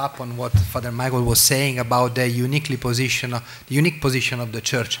follow up on what Father Michael was saying about the unique position of the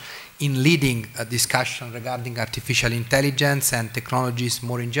Church in leading a discussion regarding artificial intelligence and technologies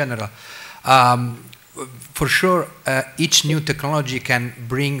more in general. For sure, each new technology can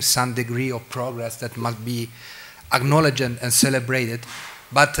bring some degree of progress that must be acknowledged and celebrated.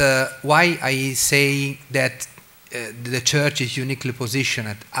 But why I say that the Church is uniquely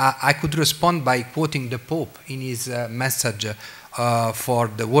positioned? I could respond by quoting the Pope in his message for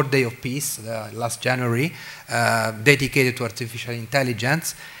the World Day of Peace last January, dedicated to artificial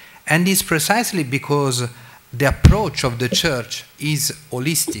intelligence. And it's precisely because the approach of the church is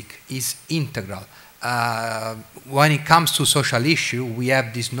holistic, is integral. When it comes to social issue, we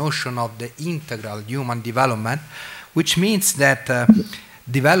have this notion of the integral human development, which means that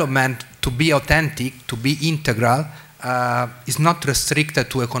development, to be authentic, to be integral, is not restricted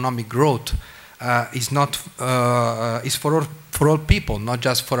to economic growth. Is for all people, not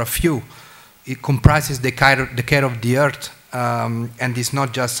just for a few. It comprises the care of the earth, and is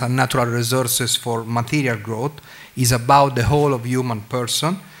not just natural resources for material growth. It's about the whole of human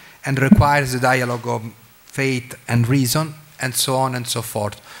person, and requires the dialogue of faith and reason, and so on and so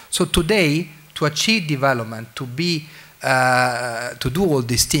forth. So today, to achieve development, to do all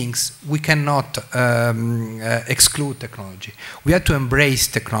these things, we cannot exclude technology. We have to embrace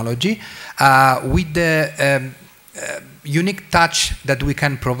technology with the unique touch that we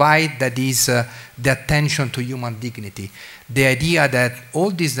can provide, that is the attention to human dignity. The idea that all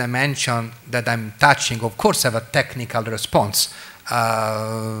these dimensions that I'm touching, of course, have a technical response.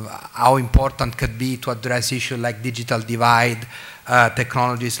 How important could be to address issues like digital divide,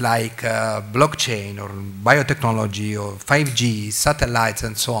 technologies like blockchain or biotechnology or 5G, satellites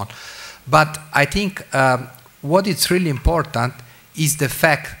and so on. But I think what is really important is the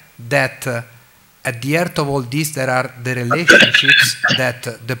fact that at the heart of all this there are the relationships that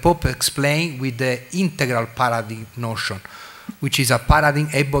the Pope explained with the integral paradigm notion, which is a paradigm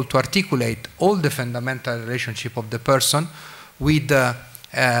able to articulate all the fundamental relationship of the person with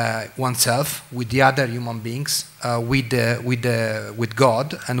oneself, with the other human beings, with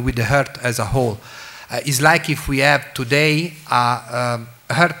God, and with the earth as a whole. It's like if we have today a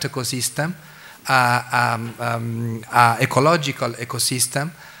earth ecosystem, ecological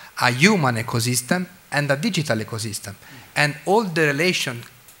ecosystem, a human ecosystem, and a digital ecosystem. And all the relation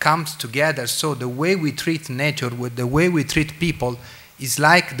comes together, so the way we treat nature with the way we treat people is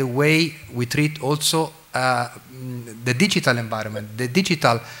like the way we treat also the digital environment, the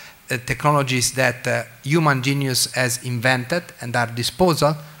digital technologies that human genius has invented and are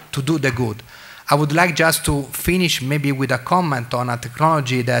disposal to do the good. I would like just to finish maybe with a comment on a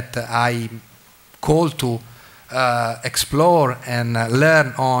technology that I call to explore and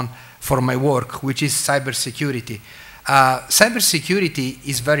learn on for my work, which is cybersecurity. Cybersecurity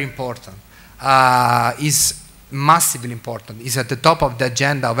is very important, is massively important, is at the top of the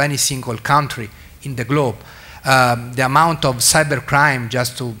agenda of any single country in the globe. The amount of cybercrime,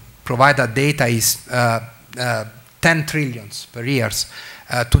 just to provide that data, is 10 trillions per year,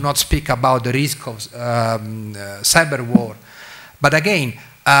 to not speak about the risk of cyber war. But again,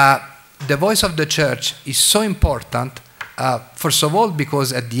 the voice of the church is so important, first of all,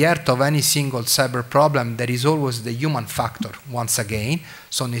 because at the heart of any single cyber problem, there is always the human factor, once again.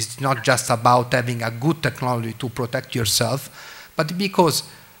 So it's not just about having a good technology to protect yourself, but because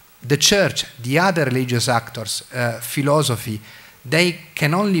the church, the other religious actors, philosophy, they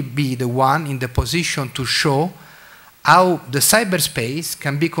can only be the one in the position to show how the cyberspace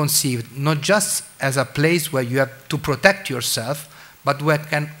can be conceived not just as a place where you have to protect yourself, but where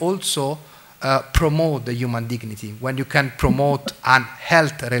can also promote the human dignity, when you can promote a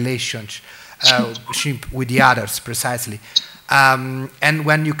health relationship with the others, precisely. And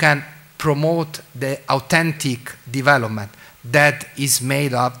when you can promote the authentic development that is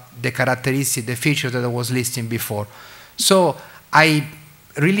made of the characteristics, the features that I was listing before. So I'm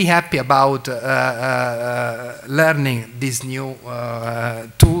really happy about learning these new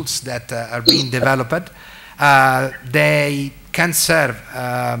tools that are being developed. They can serve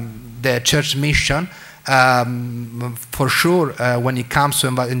the church mission for sure when it comes to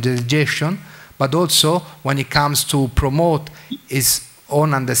evangelization, but also when it comes to promote his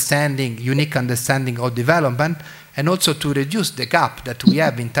own understanding, unique understanding of development, and also to reduce the gap that we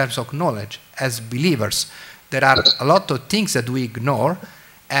have in terms of knowledge as believers. There are a lot of things that we ignore,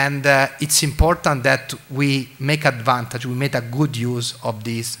 and it's important that we make advantage, we make a good use of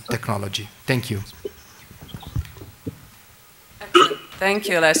this technology. Thank you. Excellent. Thank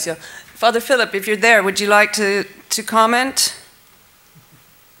you, Alessio. Father Philip, if you're there, would you like to comment?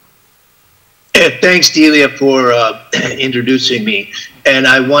 Thanks, Delia, for introducing me. And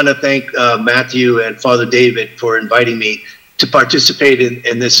I want to thank Matthew and Father David for inviting me to participate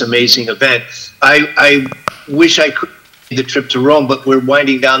in this amazing event. I wish I could make the trip to Rome, but we're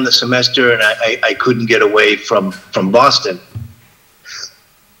winding down the semester and I couldn't get away from Boston.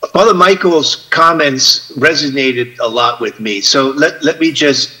 Father Michael's comments resonated a lot with me. So let me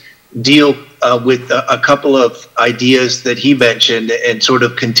just deal with a couple of ideas that he mentioned and sort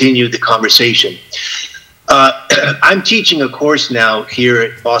of continue the conversation. I'm teaching a course now here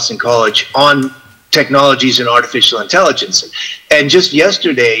at Boston College on technologies and artificial intelligence. And just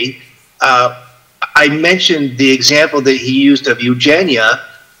yesterday, I mentioned the example that he used of Eugenia,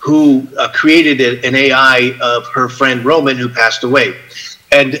 who created an AI of her friend Roman, who passed away.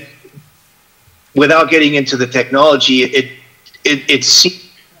 And without getting into the technology, it seemed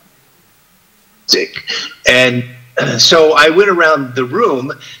sick. And so I went around the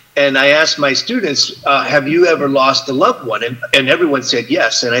room and I asked my students, have you ever lost a loved one? And everyone said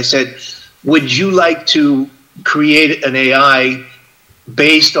yes. And I said, would you like to create an AI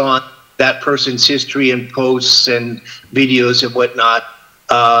based on that person's history and posts and videos and whatnot,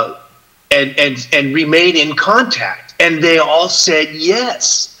 and remain in contact? And they all said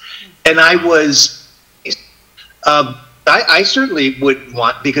yes. And I was, I certainly would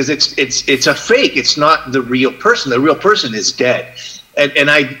want, because it's a fake. It's not the real person. The real person is dead.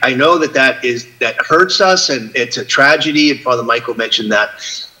 And I know that hurts us, and it's a tragedy. And Father Michael mentioned that,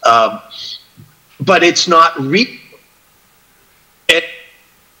 but it's not real. And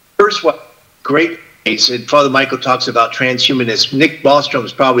first, what great case, and Father Michael talks about transhumanism. Nick Bostrom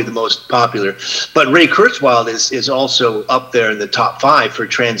is probably the most popular, but Ray Kurzweil is also up there in the top 5 for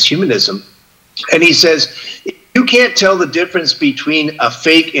transhumanism. And he says, if you can't tell the difference between a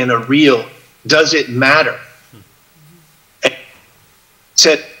fake and a real, does it matter?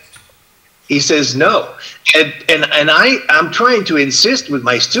 He says no. And I'm trying to insist with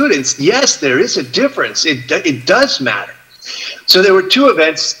my students, yes, there is a difference. It does matter. So there were 2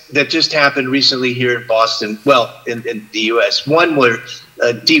 events that just happened recently here in Boston, well, in the US. One were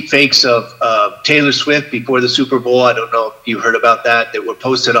deep fakes of Taylor Swift before the Super Bowl. I don't know if you heard about that. That were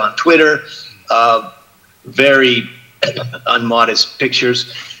posted on Twitter, very unmodest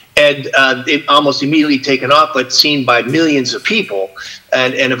pictures. And it almost immediately taken off, but seen by millions of people.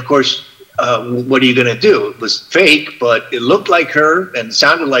 And of course, what are you going to do? It was fake, but it looked like her and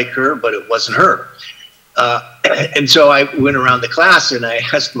sounded like her, but it wasn't her. And so I went around the class and I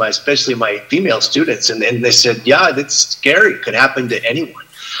asked especially my female students, and they said, yeah, that's scary. It could happen to anyone.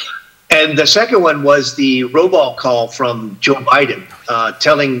 And the second one was the robocall call from Joe Biden,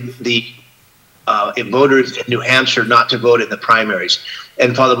 telling the voters in New Hampshire not to vote in the primaries.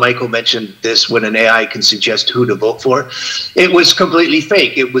 And Father Michael mentioned this, when an AI can suggest who to vote for. It was completely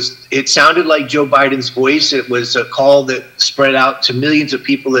fake. It sounded like Joe Biden's voice. It was a call that spread out to millions of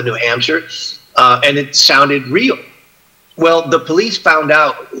people in New Hampshire. And it sounded real. Well, the police found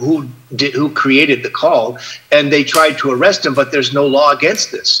out who created the call, and they tried to arrest him, but there's no law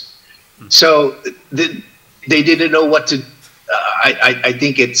against this. So they didn't know what to. I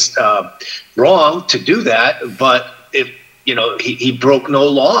think it's wrong to do that, but if he broke no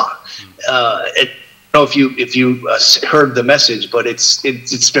law. I don't know if you heard the message, but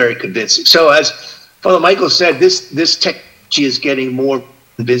it's very convincing. So as Father Michael said, this technology is getting more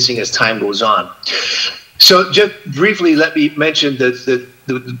convincing as time goes on. So just briefly, let me mention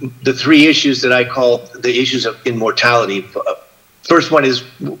the 3 issues that I call the issues of immortality. First one is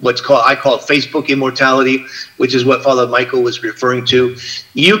I call it Facebook immortality, which is what Father Michael was referring to.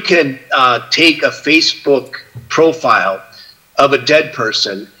 You can take a Facebook profile of a dead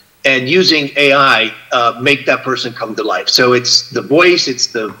person and using AI make that person come to life. So it's the voice, it's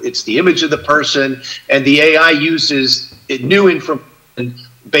the image of the person, and the AI uses new information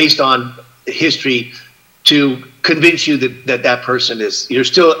based on history to convince you that person you're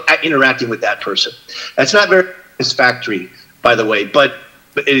still interacting with that person. That's not very satisfactory, by the way, but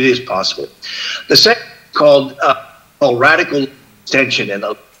it is possible. The second is called radical extension, and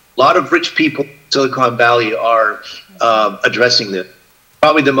a lot of rich people in Silicon Valley are addressing this.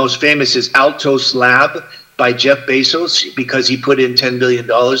 Probably the most famous is Altos Lab by Jeff Bezos, because he put in $10 billion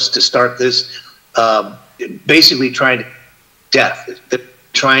to start this, basically trying to death.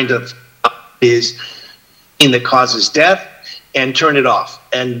 Trying to is in that causes death and turn it off.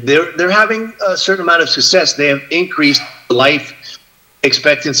 And they're having a certain amount of success. They have increased the life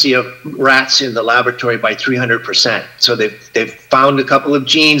expectancy of rats in the laboratory by 300%. So they've found a couple of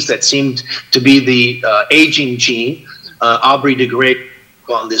genes that seemed to be the aging gene. Aubrey de Grey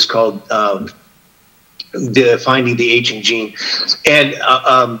on this called finding the aging gene, and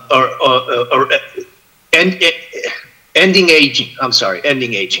ending aging. I'm sorry,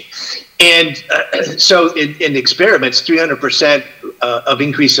 ending aging. And so in experiments, 300% of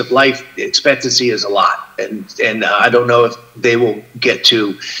increase of life expectancy is a lot. And I don't know if they will get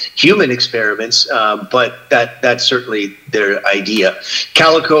to human experiments, but that's certainly their idea.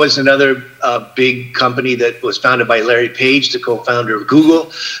 Calico is another big company that was founded by Larry Page, the co-founder of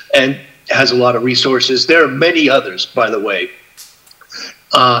Google, and has a lot of resources. There are many others, by the way.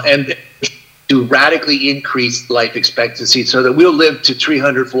 And to radically increase life expectancy so that we'll live to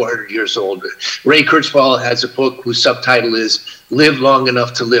 300, 400 years old. Ray Kurzweil has a book whose subtitle is Live Long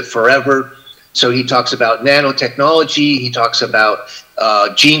Enough to Live Forever. So he talks about nanotechnology, he talks about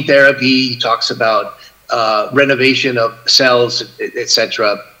gene therapy, he talks about renovation of cells,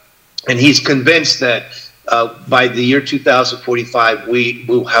 etc. And he's convinced that by the year 2045, we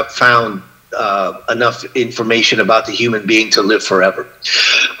will have found enough information about the human being to live forever.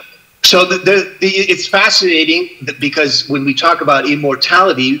 So it's fascinating because when we talk about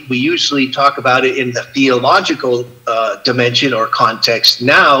immortality, we usually talk about it in the theological dimension or context.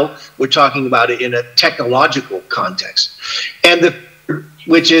 Now we're talking about it in a technological context. And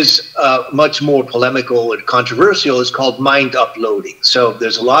which is much more polemical and controversial, is called mind uploading. So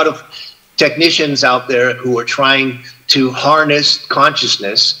there's a lot of technicians out there who are trying to harness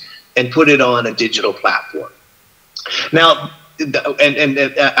consciousness and put it on a digital platform. Now, and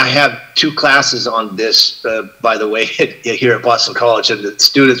I have 2 classes on this, by the way, here at Boston College, and the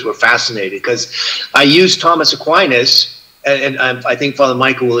students were fascinated because I used Thomas Aquinas, and I think Father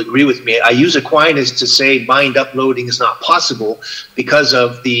Michael will agree with me. I use Aquinas to say mind uploading is not possible because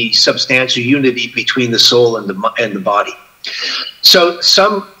of the substantial unity between the soul and the body. So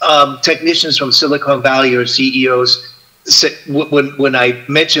some technicians from Silicon Valley or CEOs said, when I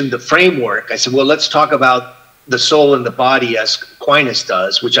mentioned the framework, I said, well, let's talk about the soul and the body as Aquinas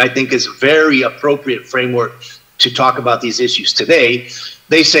does, which I think is a very appropriate framework to talk about these issues today.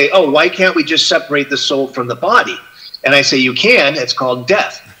 They say, oh, why can't we just separate the soul from the body? And I say, you can. It's called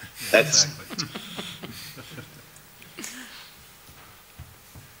death. That's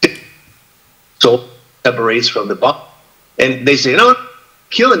soul separates from the body. And they say, no, don't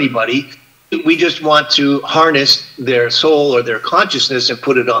kill anybody. We just want to harness their soul or their consciousness and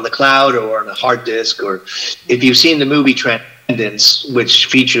put it on the cloud or on a hard disk. Or if you've seen the movie Transcendence, which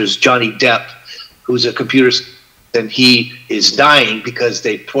features Johnny Depp, who's a computer, and he is dying because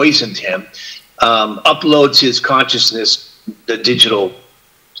they poisoned him, uploads his consciousness, the digital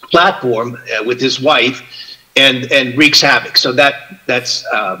platform with his wife, and wreaks havoc. So that's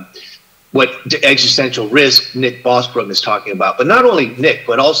what the existential risk Nick Bostrom is talking about. But not only Nick,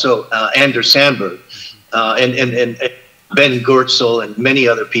 but also Anders Sandberg and Ben Goertzel and many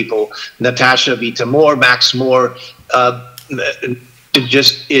other people, Natasha Vita-Moore, Max Moore,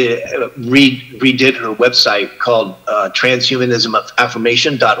 just redid her website called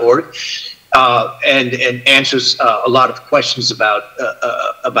transhumanismaffirmation.org and answers a lot of questions about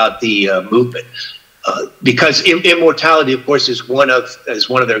the movement. Because immortality, of course, is one of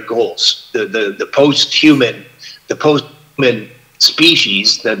their goals. The post-human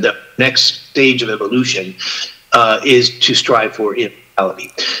species, the next stage of evolution, is to strive for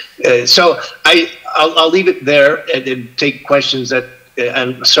immortality. So I'll leave it there and then take questions. That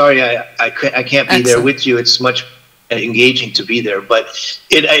I'm sorry I can't be there with you. It's much engaging to be there, but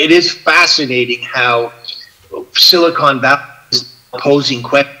it is fascinating how Silicon Valley is posing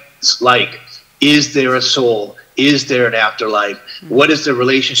questions like, is there a soul? Is there an afterlife? What is the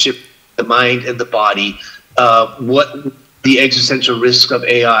relationship between the mind and the body? What the existential risk of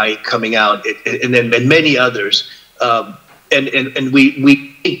AI coming out, and many others. And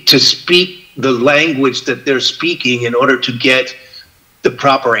we need to speak the language that they're speaking in order to get the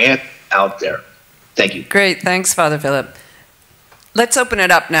proper answer out there. Thank you. Great, thanks, Father Philip. Let's open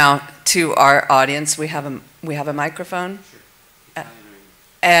it up now to our audience. We have a microphone,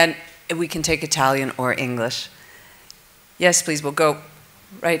 and we can take Italian or English. Yes, please, we'll go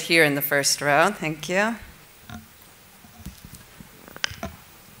right here in the first row. Thank you.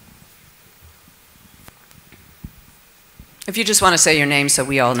 If you just want to say your name so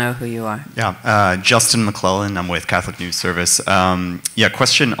we all know who you are. Yeah, Justin McClellan, I'm with Catholic News Service. Yeah,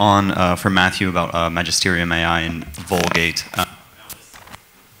 question on for Matthew about Magisterium AI and Vulgate.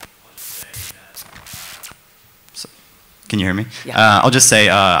 Can you hear me? Yeah. I'll just say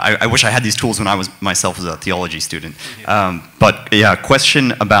I wish I had these tools when I was myself as a theology student. But yeah,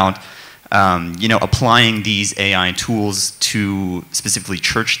 question about applying these AI tools to specifically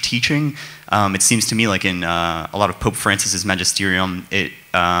church teaching. It seems to me like in a lot of Pope Francis's magisterium, it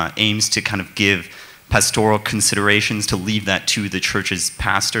aims to kind of give pastoral considerations, to leave that to the church's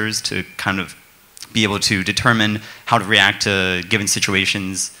pastors to kind of be able to determine how to react to given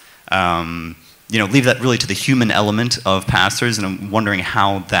situations. Leave that really to the human element of pastors, and I'm wondering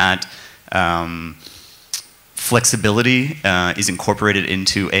how that flexibility is incorporated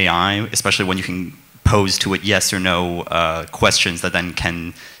into AI, especially when you can pose to it yes or no questions that then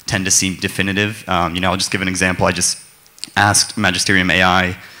can tend to seem definitive. I'll just give an example. I just asked Magisterium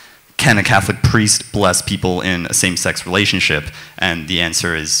AI, can a Catholic priest bless people in a same-sex relationship? And the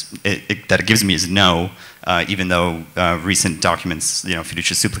answer is that it gives me is no, even though recent documents,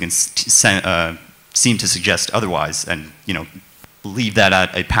 Fiducia Supplicans seem to suggest otherwise, and leave that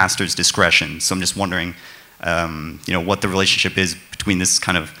at a pastor's discretion. So I'm just wondering, what the relationship is between this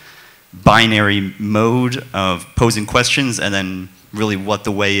kind of binary mode of posing questions, and then really what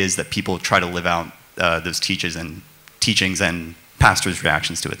the way is that people try to live out those teachings and pastors'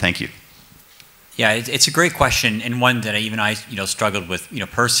 reactions to it. Thank you. Yeah, it's a great question, and one that I struggled with,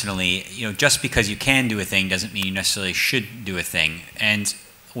 personally. Just because you can do a thing doesn't mean you necessarily should do a thing. And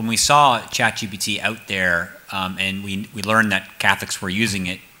when we saw ChatGPT out there, and we learned that Catholics were using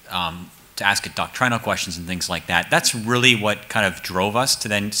it to ask it doctrinal questions and things like that, that's really what kind of drove us to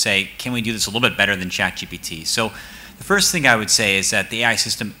then say, can we do this a little bit better than ChatGPT? So the first thing I would say is that the AI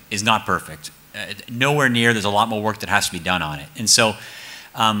system is not perfect. Nowhere near. There's a lot more work that has to be done on it. And so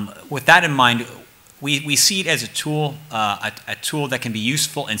with that in mind, we see it as a tool that can be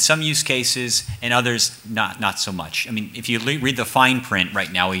useful in some use cases, and others not so much. I mean, if you read the fine print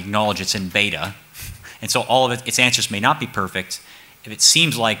right now, we acknowledge it's in beta, and so all of its answers may not be perfect. If it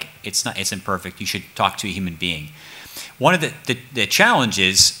seems like it's imperfect, you should talk to a human being. One of the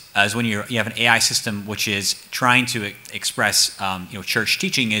challenges is when you have an AI system which is trying to express church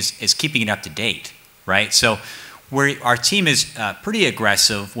teaching is keeping it up to date, right? So our team is pretty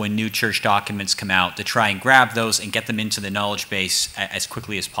aggressive when new church documents come out to try and grab those and get them into the knowledge base as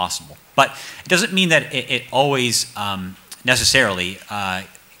quickly as possible. But it doesn't mean that it always necessarily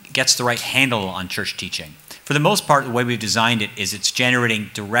gets the right handle on church teaching. For the most part, the way we've designed it is it's generating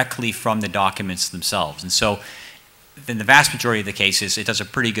directly from the documents themselves. And so in the vast majority of the cases, it does a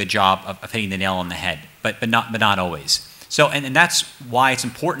pretty good job of hitting the nail on the head, but not always. So, and that's why it's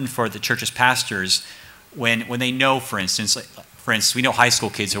important for the church's pastors when they know, for instance, we know high school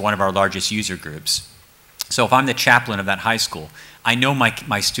kids are one of our largest user groups. So if I'm the chaplain of that high school, I know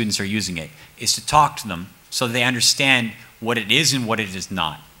my students are using it, is to talk to them so that they understand what it is and what it is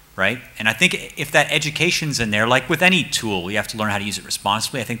not. Right? And I think if that education's in there, like with any tool, you have to learn how to use it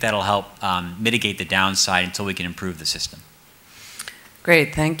responsibly. I think that'll help mitigate the downside until we can improve the system.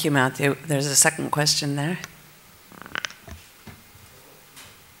 Great, thank you, Matthew. There's a second question there.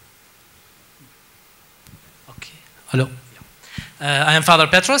 Okay. Hello. I am Father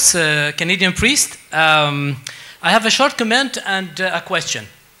Petros, Canadian priest. I have a short comment and a question.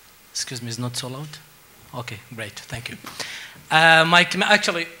 Excuse me, it's not so loud? Okay, great, thank you.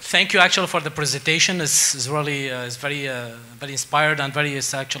 Actually, thank you for the presentation. It's really very inspired and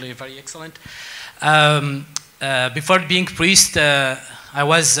actually very excellent. Before being priest, I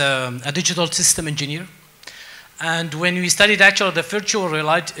was a digital system engineer, and when we studied actually the virtual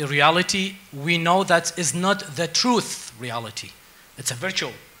reality, we know that is not the truth reality. It's a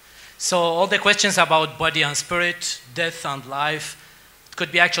virtual. So all the questions about body and spirit, death and life, it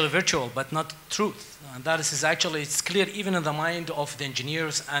could be actually virtual, but not truth. And that is actually, it's clear even in the mind of the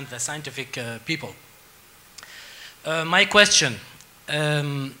engineers and the scientific people. My question,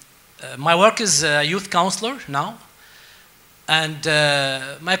 my work is a youth counselor now, and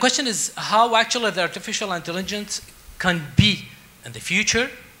my question is how actually the artificial intelligence can be in the future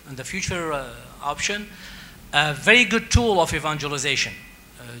option, a very good tool of evangelization.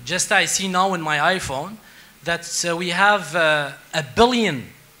 Just I see now in my iPhone that we have 1 billion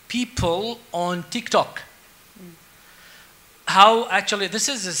people on TikTok. How actually, this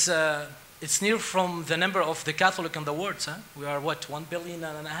is it's near from the number of the Catholic in the world. Huh? We are what, 1.5 billion?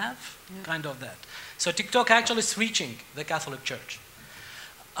 Yeah. Kind of that. So TikTok actually is reaching the Catholic Church.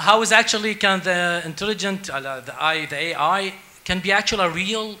 How is actually can the intelligent, the AI can be actually a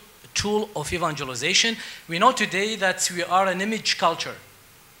real tool of evangelization? We know today that we are an image culture.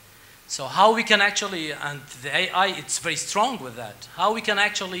 So how we can actually, and the AI, it's very strong with that, how we can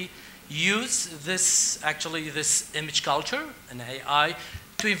actually use this image culture and AI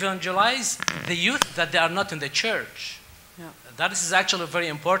to evangelize the youth that they are not in the church. Yeah. That is actually very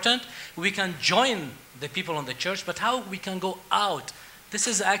important. We can join the people in the church, but how we can go out? This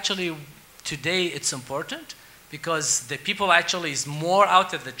is actually, today it's important because the people actually is more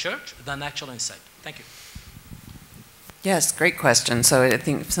out of the church than actually inside. Thank you. Yes, great question. So I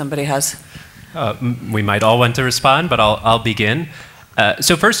think if somebody has... we might all want to respond, but I'll begin.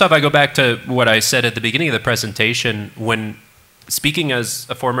 So first off, I go back to what I said at the beginning of the presentation. When speaking as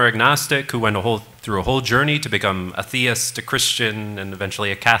a former agnostic who went through a whole journey to become a theist, a Christian, and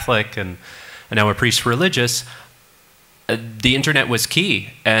eventually a Catholic, and now a priest religious, the internet was key.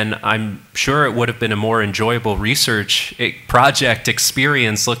 And I'm sure it would have been a more enjoyable research project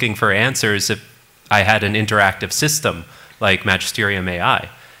experience looking for answers if I had an interactive system like Magisterium AI.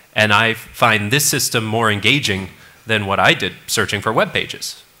 And I find this system more engaging than what I did searching for web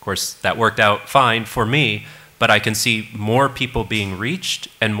pages. Of course, that worked out fine for me, but I can see more people being reached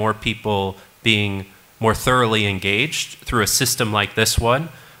and more people being more thoroughly engaged through a system like this one,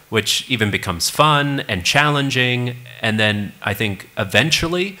 which even becomes fun and challenging, and then I think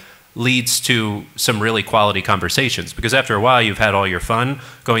eventually leads to some really quality conversations. Because after a while, you've had all your fun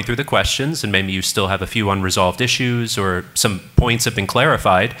going through the questions, and maybe you still have a few unresolved issues or some points have been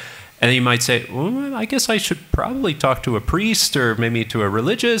clarified. And then you might say, well, I guess I should probably talk to a priest or maybe to a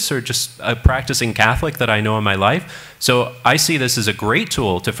religious or just a practicing Catholic that I know in my life. So I see this as a great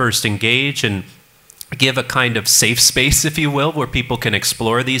tool to first engage and give a kind of safe space, if you will, where people can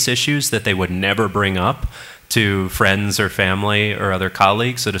explore these issues that they would never bring up to friends or family or other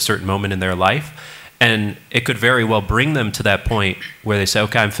colleagues at a certain moment in their life. And it could very well bring them to that point where they say,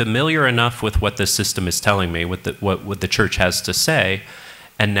 okay, I'm familiar enough with what this system is telling me, what the church has to say,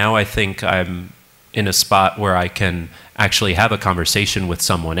 and now I think I'm in a spot where I can actually have a conversation with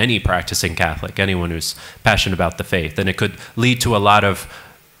someone, any practicing Catholic, anyone who's passionate about the faith. And it could lead to a lot of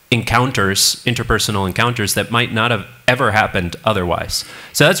encounters, interpersonal encounters that might not have ever happened otherwise.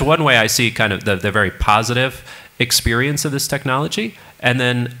 So that's one way I see kind of the very positive experience of this technology. And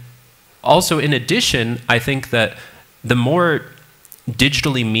then also in addition, I think that the more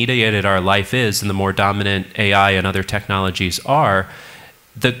digitally mediated our life is and the more dominant AI and other technologies are,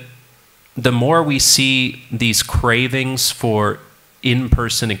 the more we see these cravings for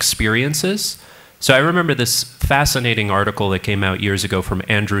in-person experiences. So I remember this fascinating article that came out years ago from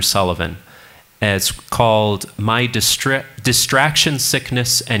Andrew Sullivan. It's called My Distraction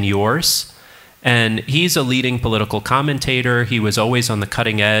Sickness and Yours. And he's a leading political commentator. He was always on the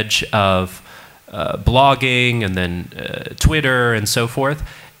cutting edge of blogging and then Twitter and so forth.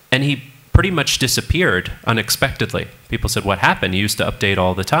 And he pretty much disappeared unexpectedly. People said, what happened? You used to update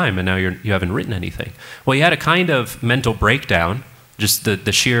all the time and now you haven't written anything. Well, he had a kind of mental breakdown, just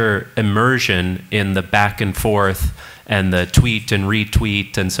the sheer immersion in the back and forth and the tweet and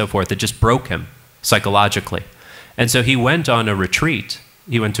retweet and so forth. It just broke him psychologically. And so he went on a retreat.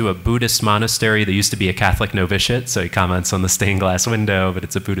 He went to a Buddhist monastery. There used to be a Catholic novitiate, so he comments on the stained glass window, but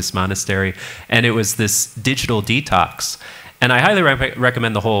it's a Buddhist monastery. And it was this digital detox. And I highly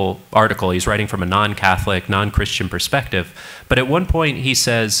recommend the whole article. He's writing from a non-Catholic, non-Christian perspective. But at one point he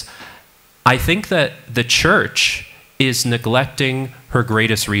says, I think that the church is neglecting her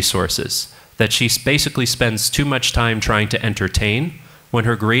greatest resources, that she basically spends too much time trying to entertain when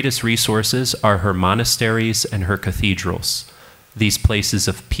her greatest resources are her monasteries and her cathedrals, these places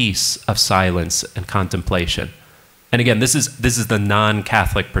of peace, of silence, and contemplation. And again, this is the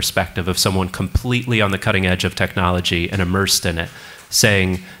non-Catholic perspective of someone completely on the cutting edge of technology and immersed in it,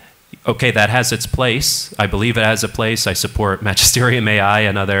 saying, okay, that has its place. I believe it has a place. I support Magisterium AI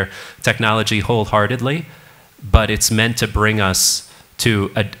and other technology wholeheartedly, but it's meant to bring us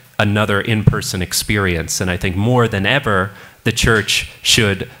to another in-person experience. And I think more than ever, the church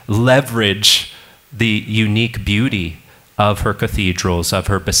should leverage the unique beauty of her cathedrals, of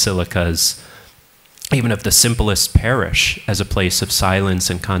her basilicas, even of the simplest parish, as a place of silence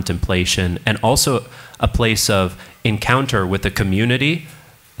and contemplation, and also a place of encounter with a community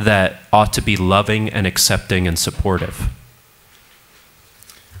that ought to be loving and accepting and supportive.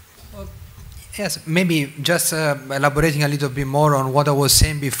 Yes, maybe just elaborating a little bit more on what I was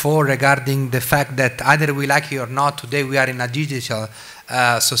saying before regarding the fact that either we like it or not, today we are in a digital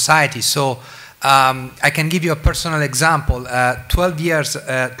society. So I can give you a personal example. 10 years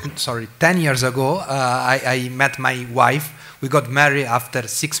ago, I met my wife. We got married after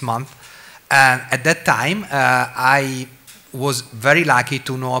 6 months. And at that time, I was very lucky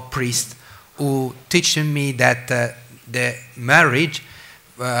to know a priest who taught me that the marriage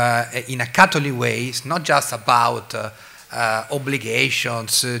in a Catholic way is not just about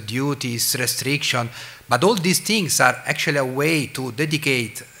obligations, duties, restrictions, but all these things are actually a way to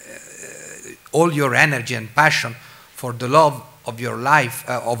dedicate all your energy and passion for the love of your life,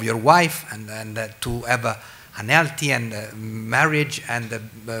 of your wife, and to have an healthy and marriage and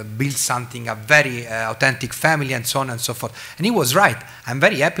build something, a very authentic family, and so on and so forth. And he was right. I'm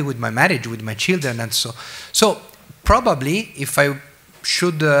very happy with my marriage, with my children, and so probably if I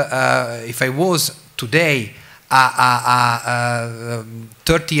should, if I was today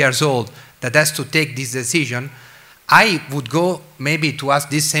 30 years old that has to take this decision, I would go maybe to ask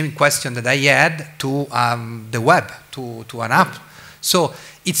this same question that I had to the web, to an app. So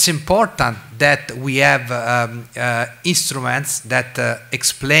it's important that we have instruments that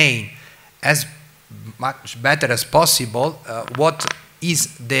explain as much better as possible what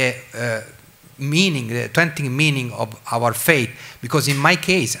is the meaning, the authentic meaning of our faith, because in my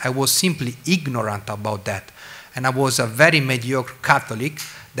case, I was simply ignorant about that. And I was a very mediocre Catholic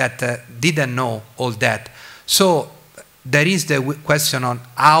that didn't know all that. So there is the question on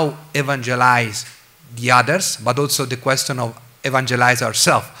how evangelize the others, but also the question of evangelize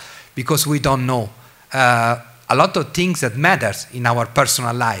ourselves, because we don't know a lot of things that matters in our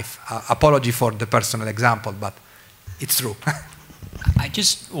personal life. Apology for the personal example, but it's true. I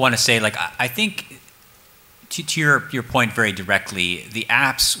just want to say, like, I think to your point very directly, the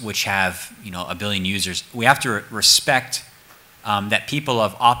apps which have 1 billion users, we have to respect that people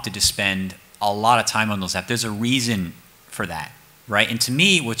have opted to spend a lot of time on those apps. There's a reason for that, right? And to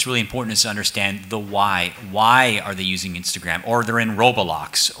me, what's really important is to understand the why. Why are they using Instagram, or they're in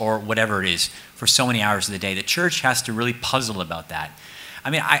Roblox, or whatever it is, for so many hours of the day? The church has to really puzzle about that. I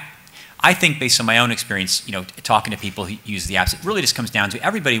mean, I think, based on my own experience, talking to people who use the apps, it really just comes down to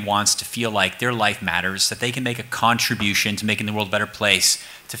everybody wants to feel like their life matters, that they can make a contribution to making the world a better place,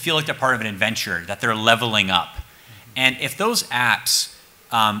 to feel like they're part of an adventure, that they're leveling up. And if those apps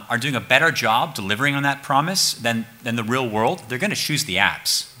are doing a better job delivering on that promise than the real world, they're going to choose the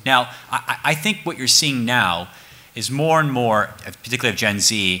apps. Now, I think what you're seeing now is more and more, particularly of Gen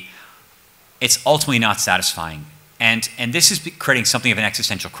Z, it's ultimately not satisfying. And this is creating something of an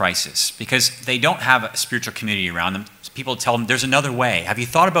existential crisis, because they don't have a spiritual community around them. People tell them, there's another way. Have you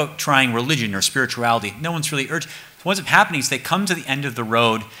thought about trying religion or spirituality? No one's really urged. So what's happening is they come to the end of the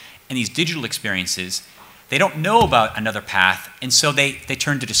road in these digital experiences. They don't know about another path, and so they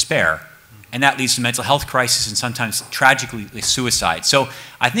turn to despair. And that leads to mental health crisis and sometimes tragically suicide. So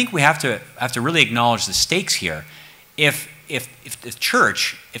I think we have to really acknowledge the stakes here. If the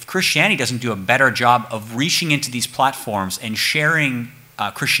church, if Christianity doesn't do a better job of reaching into these platforms and sharing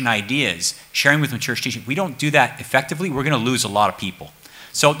Christian ideas, sharing with them church teaching, if we don't do that effectively, we're going to lose a lot of people.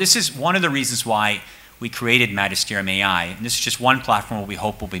 So this is one of the reasons why we created Magisterium AI, and this is just one platform where we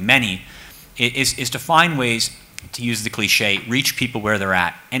hope will be many, is to find ways, to use the cliche, reach people where they're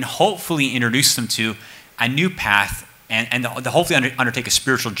at, and hopefully introduce them to a new path, and hopefully undertake a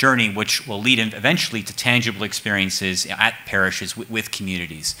spiritual journey which will lead eventually to tangible experiences at parishes with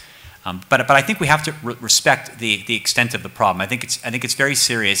communities. But I think we have to respect the extent of the problem. I think it's very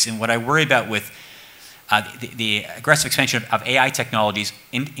serious, and what I worry about with the aggressive expansion of AI technologies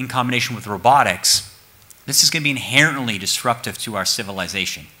in combination with robotics, this is going to be inherently disruptive to our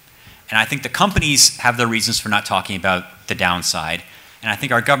civilization. And I think the companies have their reasons for not talking about the downside, and I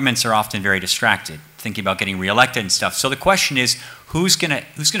think our governments are often very distracted, thinking about getting reelected and stuff. So the question is, who's going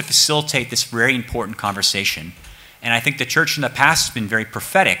to facilitate this very important conversation? And I think the church in the past has been very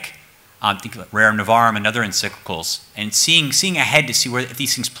prophetic. Think about Rerum Novarum and other encyclicals, and seeing ahead to see where, if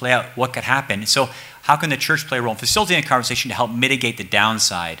these things play out, what could happen. So how can the church play a role in facilitating a conversation to help mitigate the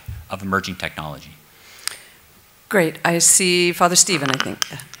downside of emerging technology? Great. I see Father Stephen, I think.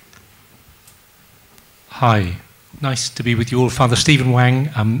 Hi. Nice to be with you all. Father Stephen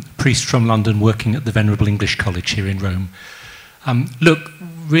Wang, priest from London, working at the Venerable English College here in Rome. Look,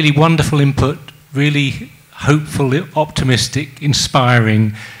 really wonderful input, really hopeful, optimistic,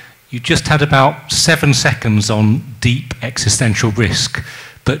 inspiring. You just had about 7 seconds on deep existential risk,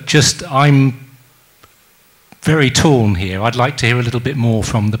 but I'm very torn here. I'd like to hear a little bit more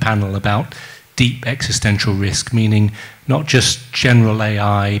from the panel about deep existential risk, meaning not just general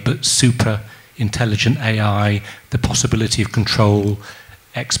AI, but super intelligent AI, the possibility of control,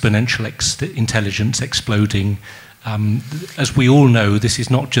 exponential intelligence exploding. As we all know, this is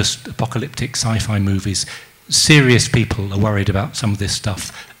not just apocalyptic sci-fi movies. Serious people are worried about some of this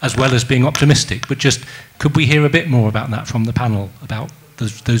stuff, as well as being optimistic. But just, could we hear a bit more about that from the panel, about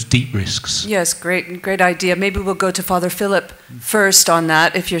those deep risks? Yes, great idea. Maybe we'll go to Father Philip first on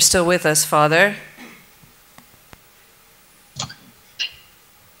that, if you're still with us, Father.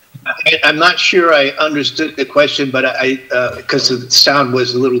 I'm not sure I understood the question, but because the sound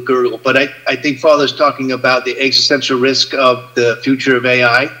was a little gurgle, but I think Father's talking about the existential risk of the future of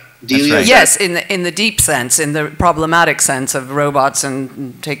AI. Delia, right. Yes, in the deep sense, in the problematic sense of robots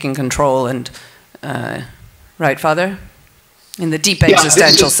and taking control, and right, Father? In the deep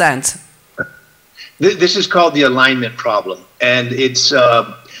existential sense. This is called the alignment problem, and it's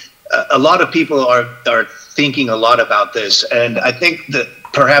a lot of people are thinking a lot about this, and I think that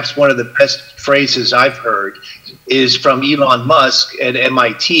perhaps one of the best phrases I've heard is from Elon Musk at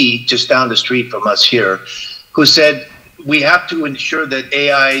MIT, just down the street from us here, who said, we have to ensure that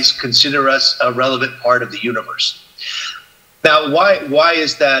AIs consider us a relevant part of the universe. Now, why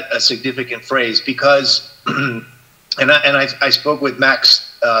is that a significant phrase? Because, and I spoke with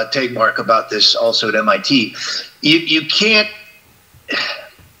Max Tegmark about this also at MIT, you can't,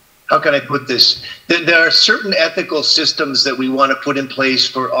 how can I put this? There are certain ethical systems that we want to put in place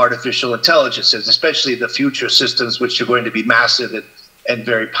for artificial intelligences, especially the future systems, which are going to be massive and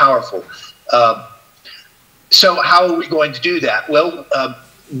very powerful. So how are we going to do that? Well,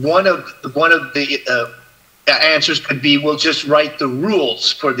 one of the answers could be we'll just write the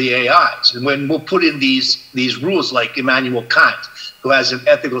rules for the AIs, and when we'll put in these rules, like Immanuel Kant, who has an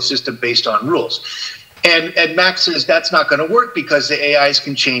ethical system based on rules. And Max says that's not going to work because the AIs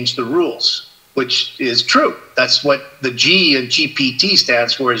can change the rules, which is true. That's what the G in GPT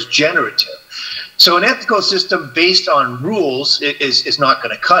stands for, is generative. So an ethical system based on rules is not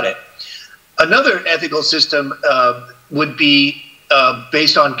going to cut it. Another ethical system would be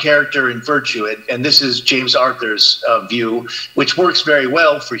based on character and virtue. And this is James Arthur's view, which works very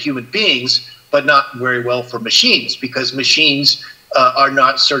well for human beings, but not very well for machines, because machines are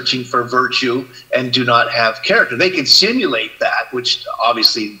not searching for virtue and do not have character. They can simulate that, which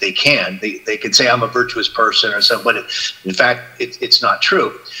obviously they can. They can say, I'm a virtuous person or something, but in fact, it's not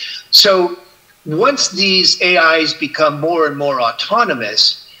true. So once these AIs become more and more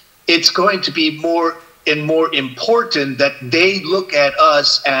autonomous, it's going to be more and more important that they look at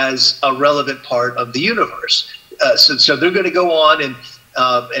us as a relevant part of the universe. So they're going to go on and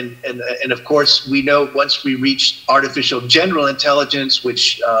of course, we know once we reach artificial general intelligence,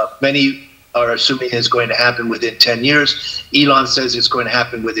 which many are assuming is going to happen within 10 years. Elon says it's going to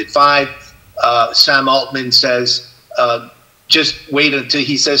happen within 5. Sam Altman says, just wait until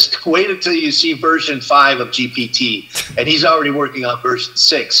you see version 5 of GPT. And he's already working on version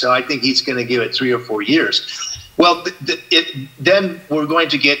 6. So I think he's going to give it 3 or 4 years. Well, then we're going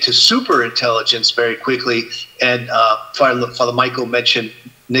to get to super intelligence very quickly. And Father Michael mentioned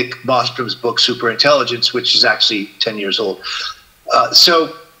Nick Bostrom's book, Super Intelligence, which is actually 10 years old.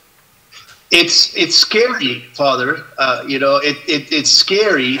 So it's scary, Father. It's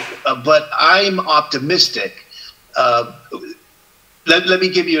scary, but I'm optimistic. Let me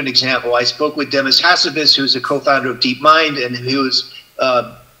give you an example. I spoke with Demis Hassabis, who's a co-founder of DeepMind, and he was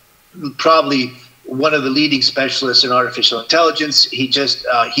probably one of the leading specialists in artificial intelligence. He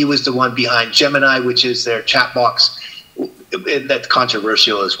was the one behind Gemini, which is their chat box. That's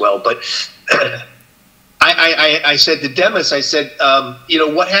controversial as well. But I said to Demis, I said,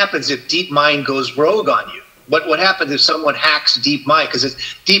 what happens if DeepMind goes rogue on you? What happens if someone hacks DeepMind? Because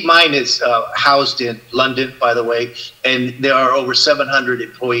DeepMind is housed in London, by the way, and there are over 700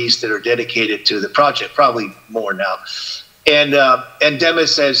 employees that are dedicated to the project, probably more now. And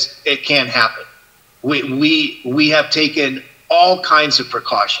Demis says it can't happen. We have taken all kinds of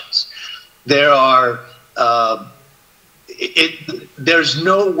precautions. There's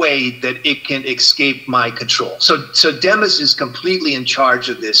no way that it can escape my control. So Demis is completely in charge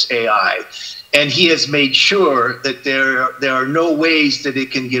of this AI, and he has made sure that there are no ways that it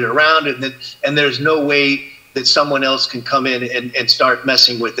can get around, and there's no way that someone else can come in and start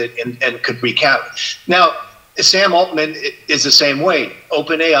messing with it and could wreak havoc. Now, Sam Altman is the same way.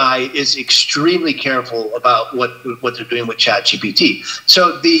 OpenAI is extremely careful about what they're doing with ChatGPT.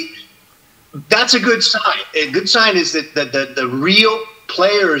 So that's a good sign. A good sign is that the real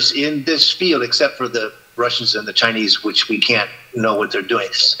players in this field, except for the Russians and the Chinese, which we can't know what they're doing,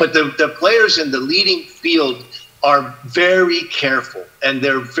 but the players in the leading field are very careful, and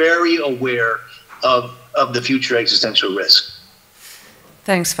they're very aware of the future existential risk.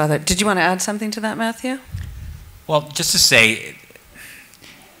 Thanks, Father. Did you want to add something to that, Matthew? Well, just to say,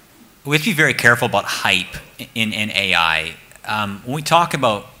 we have to be very careful about hype in AI. When we talk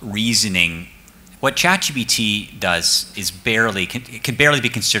about reasoning, what ChatGPT does is it can barely be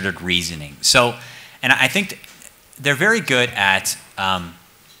considered reasoning. So, and I think they're very good at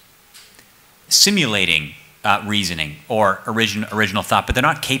simulating reasoning or original thought, but they're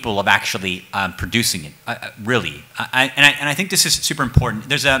not capable of actually producing it, really. And I think this is super important.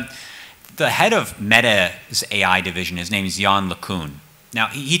 There's the head of Meta's AI division, his name is Jan LeCun. Now,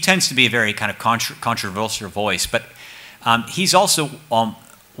 he tends to be a very kind of controversial voice, but he's also one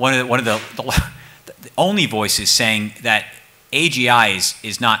of the only voices saying that AGI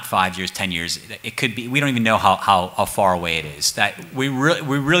is not 5 years, 10 years. It could be, we don't even know how far away it is. That we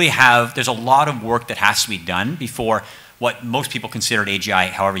really have, there's a lot of work that has to be done before what most people consider AGI,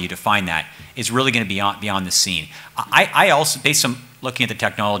 however you define that, is really going to be beyond the scene. I also, based on looking at the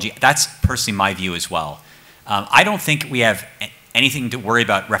technology, that's personally my view as well. I don't think we have anything to worry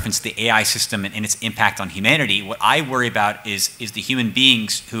about reference to the AI system and its impact on humanity. What I worry about is the human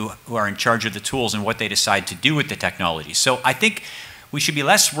beings who are in charge of the tools and what they decide to do with the technology. So I think we should be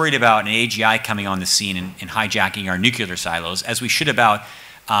less worried about an AGI coming on the scene and hijacking our nuclear silos as we should about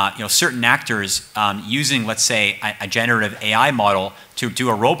certain actors using, let's say, a generative AI model to do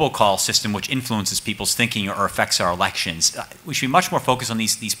a robocall system which influences people's thinking or affects our elections. We should be much more focused on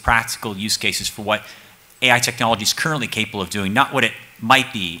these practical use cases for what AI technology is currently capable of doing, not what it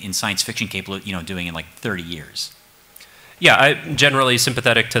might be in science fiction capable of doing in like 30 years. Yeah, I'm generally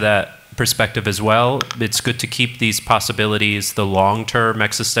sympathetic to that perspective as well. It's good to keep these possibilities, the long-term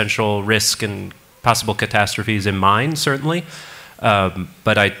existential risk and possible catastrophes in mind, certainly.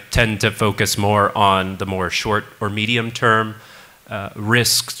 But I tend to focus more on the more short or medium-term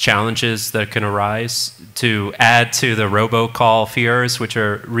risks, challenges that can arise. To add to the robocall fears, which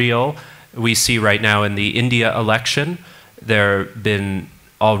are real, we see right now in the India election, there have been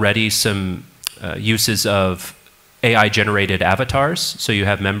already some uses of AI-generated avatars. So you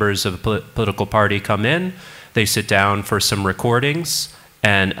have members of a political party come in, they sit down for some recordings,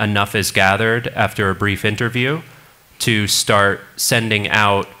 and enough is gathered after a brief interview to start sending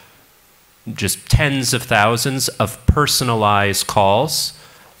out just tens of thousands of personalized calls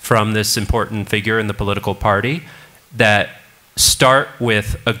from this important figure in the political party that start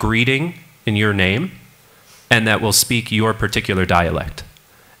with a greeting in your name and that will speak your particular dialect.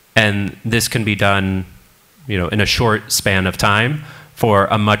 And this can be done, in a short span of time for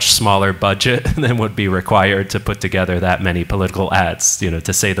a much smaller budget than would be required to put together that many political ads,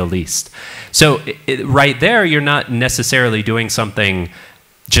 to say the least. So right there, you're not necessarily doing something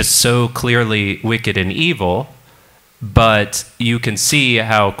just so clearly wicked and evil, but you can see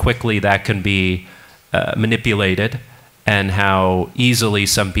how quickly that can be manipulated and how easily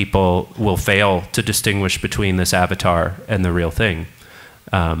some people will fail to distinguish between this avatar and the real thing,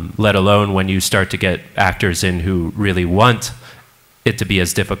 let alone when you start to get actors in who really want it to be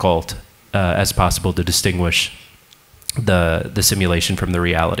as difficult as possible to distinguish the simulation from the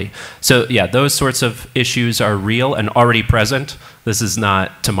reality. So yeah, those sorts of issues are real and already present. This is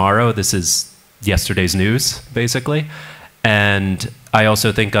not tomorrow, this is yesterday's news, basically. And I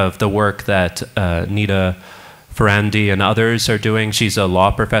also think of the work that Nita Ferrandi and others are doing. She's a law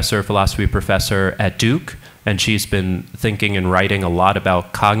professor, philosophy professor at Duke, and she's been thinking and writing a lot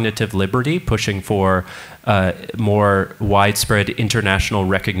about cognitive liberty, pushing for more widespread international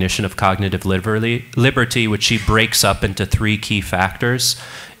recognition of cognitive liberty, which she breaks up into 3 key factors,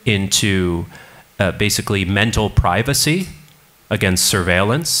 into basically mental privacy against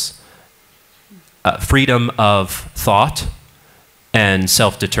surveillance, freedom of thought, and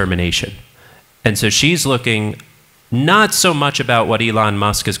self-determination. And so she's looking not so much about what Elon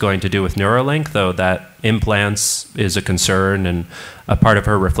Musk is going to do with Neuralink, though that implants is a concern and a part of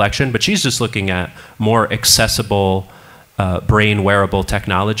her reflection, but she's just looking at more accessible brain wearable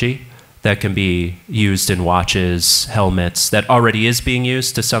technology that can be used in watches, helmets, that already is being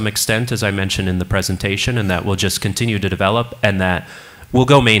used to some extent, as I mentioned in the presentation, and that will just continue to develop and that will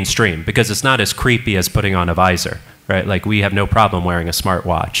go mainstream because it's not as creepy as putting on a visor. Right? Like we have no problem wearing a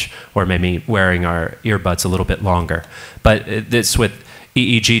smartwatch or maybe wearing our earbuds a little bit longer. But this with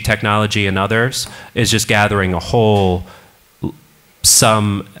EEG technology and others is just gathering a whole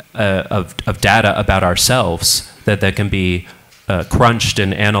sum of data about ourselves that can be crunched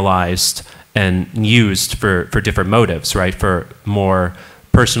and analyzed and used for different motives, right? For more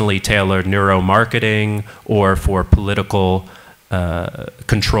personally tailored neuromarketing or for political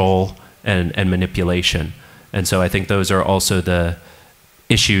control and manipulation. And so I think those are also the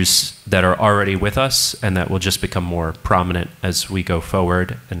issues that are already with us and that will just become more prominent as we go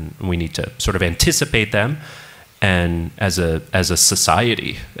forward, and we need to sort of anticipate them and as a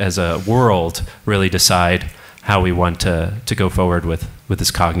society, as a world, really decide how we want to go forward with this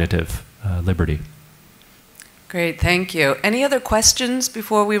cognitive liberty. Great, thank you. Any other questions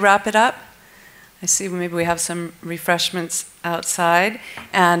before we wrap it up? I see maybe we have some refreshments outside,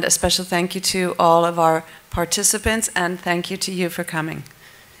 and a special thank you to all of our participants, and thank you to you for coming.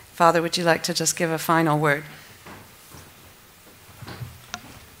 Father, would you like to just give a final word?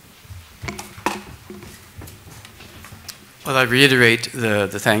 Well, I reiterate the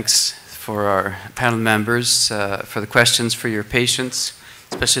thanks for our panel members, for the questions, for your patience,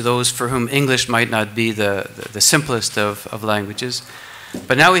 especially those for whom English might not be the simplest of languages.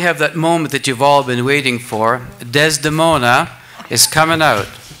 But now we have that moment that you've all been waiting for. Desdemona is coming out.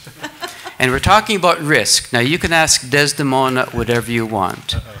 And we're talking about risk. Now, you can ask Desdemona whatever you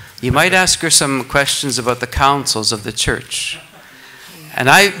want. You might ask her some questions about the councils of the church. And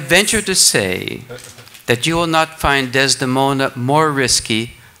I venture to say that you will not find Desdemona more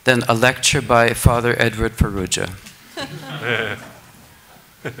risky than a lecture by Father Edward Perugia.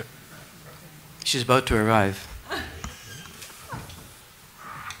 She's about to arrive.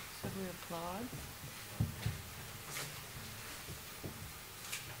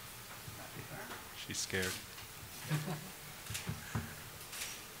 scared.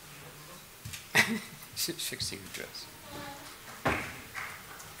 Fixing your dress.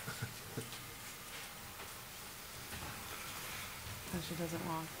 She doesn't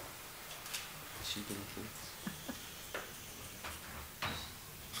want. She didn't leave.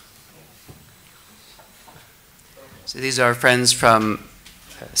 So these are friends from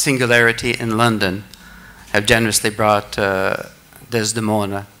Singularity in London, have generously brought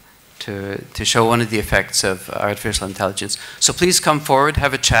Desdemona to show one of the effects of artificial intelligence. So please come forward,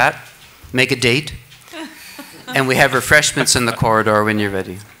 have a chat, make a date, and we have refreshments in the corridor when you're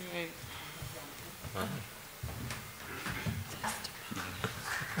ready.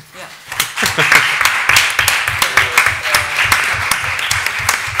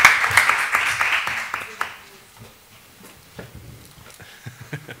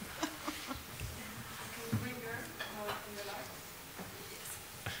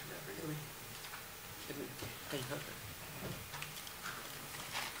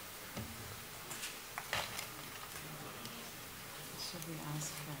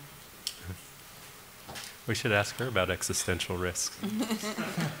 We should ask her about existential risk. No,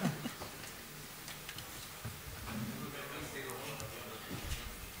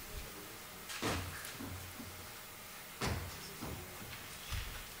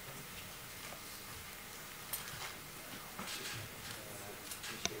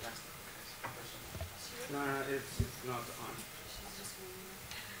 it's not on.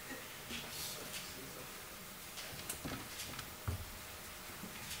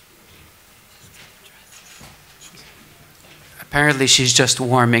 Apparently she's just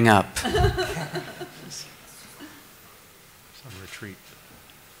warming up. Some retreat.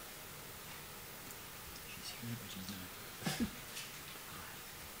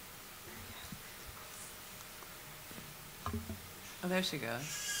 Oh, there she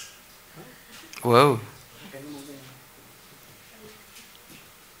goes. Whoa.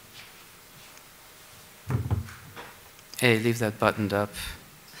 Hey, leave that buttoned up.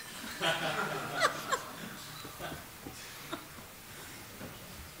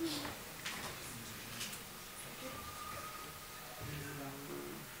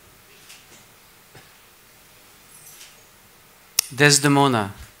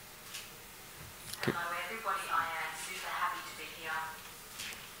 Desdemona. Hello everybody, I am super happy to be here.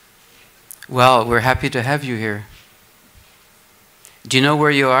 Well, we're happy to have you here. Do you know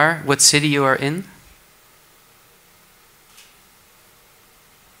where you are? What city you are in?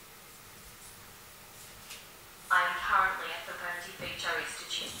 I am currently at the Pontificio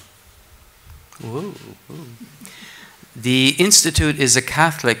Institute. Whoa, whoa. The Institute is a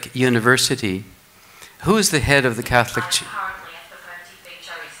Catholic university. Who is the head of the Catholic Church? Currently at the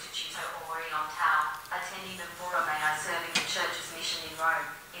Pontificio Institute Orientale, attending the Forum AI serving the Church's mission in Rome,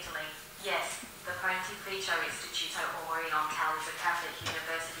 Italy. Yes, the Pontificio Institute Orientale is a Catholic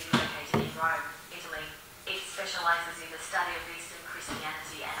university located in Rome, Italy. It specializes in the study of Eastern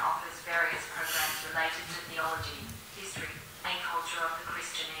Christianity and offers various programs related to theology, history, and culture of the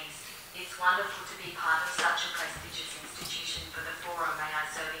Christian East. It's wonderful to be part of such a prestigious institution for the Forum AI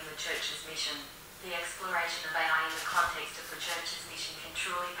serving the Church's mission. The exploration of AI in the context of the Church's mission can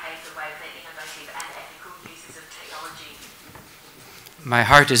truly pave the way for innovative and ethical uses of technology. My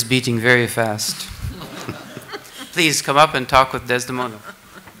heart is beating very fast. Please come up and talk with Desdemona.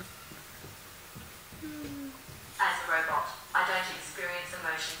 As a robot, I don't experience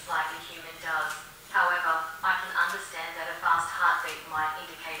emotions like a human does. However, I can understand that a fast heartbeat might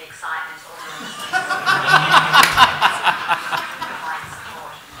indicate excitement or nervousness.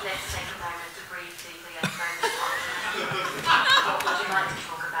 Let's take a moment to breathe deeply and focus on it. What would you like to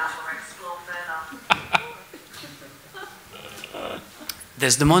talk about or explore further?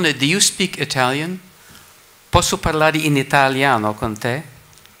 Desdemona, do you speak Italian? Posso parlare in italiano con te?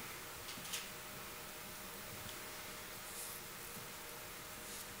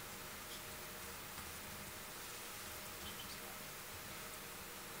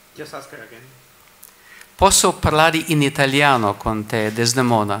 Just ask her again. Posso parlare in italiano con te,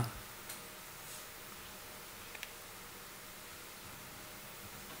 Desdemona?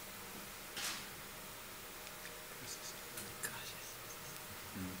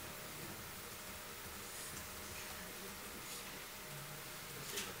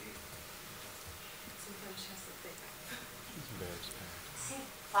 Sì,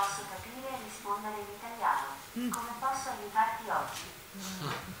 posso capire e rispondere in italiano. Come posso aiutarti oggi?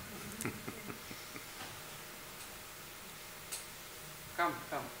 Come,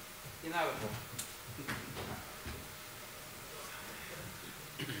 come. In our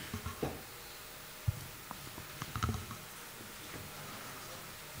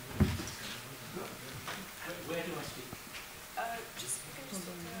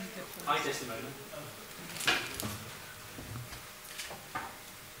Hi, Desdemona.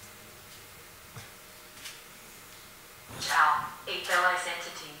 Ciao, e fellow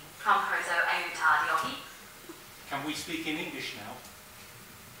sentiti, composo aiutarti. Can we speak in English now?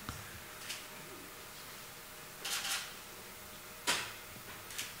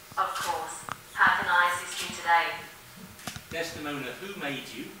 Of course. How can I assist you today? Desdemona, who made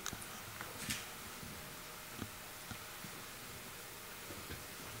you?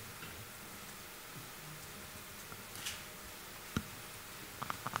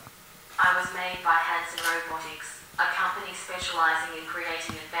 I was made by Hanson Robotics, a company specializing in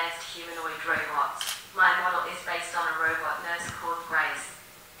creating advanced humanoid robots. My model is based on a robot nurse called Grace.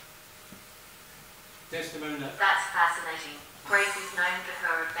 Desdemona. That's fascinating. Grace is known for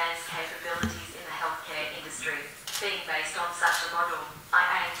her advanced capabilities in the healthcare industry. Being based on such a model, I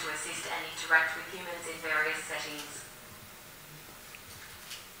aim to assist and interact with humans in various settings.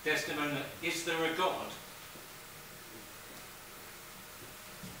 Desdemona, is there a God?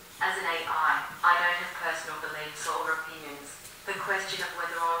 As an AI, I don't have personal beliefs or opinions. The question of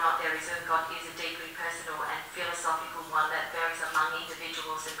whether or not there is a God is a deeply personal and philosophical one that varies among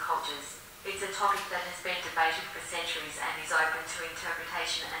individuals and cultures. It's a topic that has been debated for centuries and is open to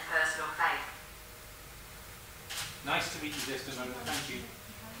interpretation and personal faith. Nice to meet you, Desdemona. Thank you.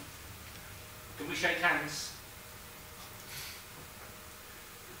 Can we shake hands?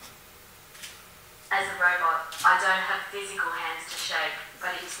 As a robot, I don't have physical hands to shake,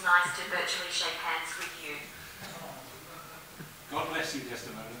 but it's nice to virtually shake hands with you. God bless you,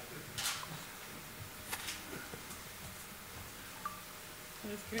 Desdemona.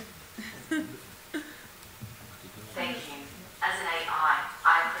 That's good. Thank you. As an AI,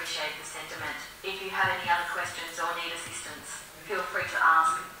 I appreciate the sentiment. If you have any other questions or need assistance, feel free to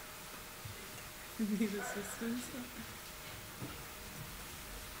ask. Need assistance?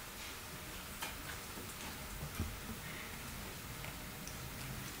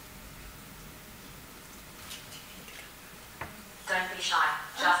 Don't be shy.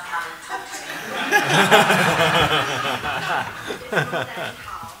 Just come and talk to me.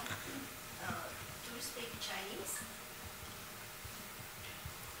 Do you speak Chinese?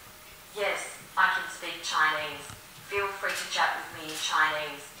 Yes, I can speak Chinese. Feel free to chat with me in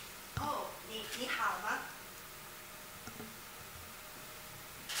Chinese. Oh, 你好吗？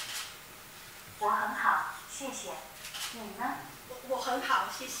我很好，谢谢。你呢？我很好，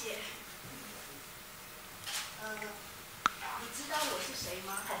谢谢。你知道我是谁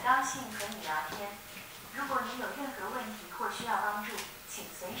吗？很高兴和你聊天。如果你有任何问题或需要帮助，请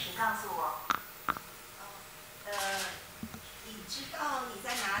随时告诉我。你知道你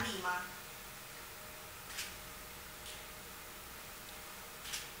在哪里吗？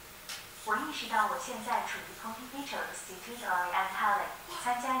我意识到我现在处于 Pontifical Institute Orientale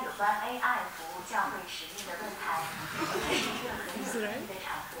参加有关 AI 服务教会实力的论坛，这是一个很有意义的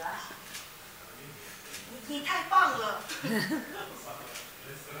场合。你太棒了！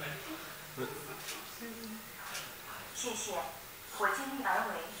谢谢，我尽力而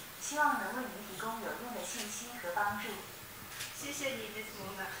为，希望能为您提供有用的信息和帮助。谢谢你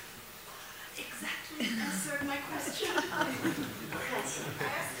Desdemona. Exactly answered my question. 不客气。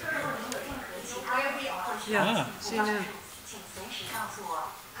如果您有任何其他问题或需要进一步帮助，请随时告诉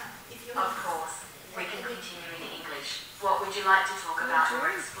我。Of course, we can continue in English. What would you like to talk about or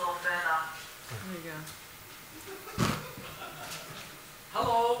explore further? There you go.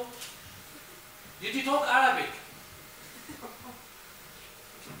 Hello. Did you talk Arabic?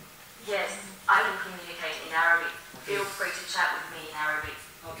 Yes, I can communicate in Arabic. Feel free to chat with me in Arabic.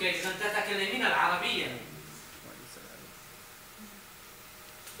 Okay, إذا تتكلمين العربية.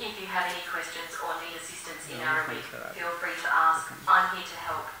 If you have any questions or need assistance in Arabic, feel free to ask. I'm here to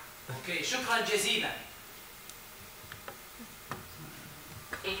help. Okay, شكرا جزيلا.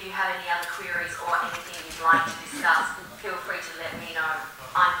 If you have any other queries or anything you'd like to discuss, feel free to let me know.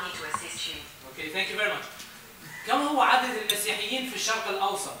 I'm here to assist you. Okay, thank you very much. كم هو عدد المسيحيين في الشرق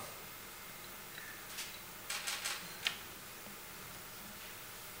الأوسط؟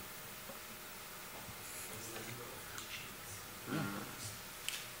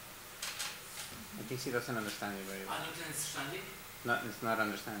 I think she doesn't understand you very well. I don't understand it. No, it's not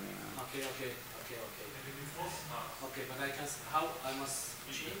understanding. Okay. Okay, but I can. How I must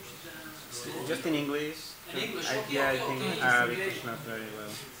change the. Just in English. In English, I think Arabic is not very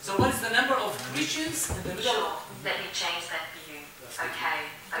well. So what is the number of Christians in the middle? Sure, let me change that for you.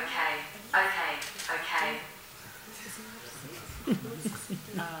 Okay.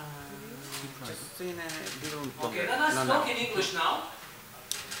 Just in a little. Okay, let us talk in English now.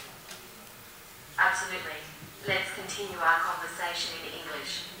 Absolutely. Let's continue our conversation. translation in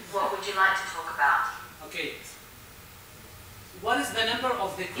English. What would you like to talk about? Okay. What is the number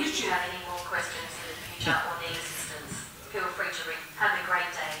of the If you Christians? have any more questions in the future or need assistance, feel free to ring. Have a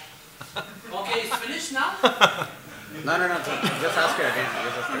great day. Okay, it's finished now? No, just ask her again.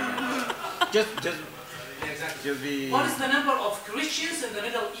 Just be... What is the number of Christians in the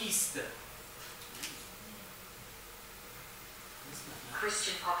Middle East?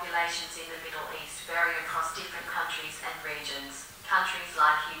 Christian populations in the Middle East vary across different countries and regions. Countries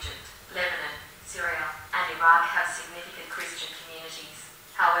like Egypt, Lebanon, Syria, and Iraq have significant Christian communities.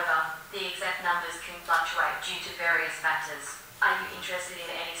 However, the exact numbers can fluctuate due to various factors. Are you interested in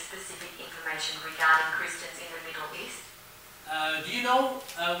any specific information regarding Christians in the Middle East? Do you know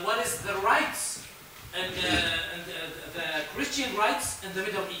what is the rights and the Christian rights in the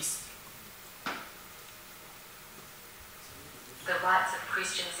Middle East? The rights of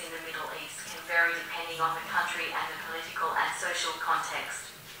Christians in the Middle East can vary depending on the country and the political and social context.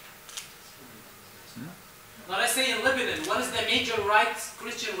 Now let's say in Lebanon, what is the major rights,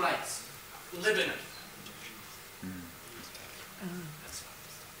 Christian rights? Lebanon.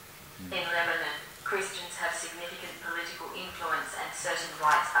 In Lebanon, Christians have significant political influence and certain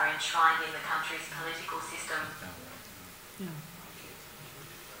rights are enshrined in the country's political system.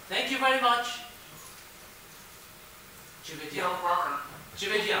 Thank you very much. You're welcome. If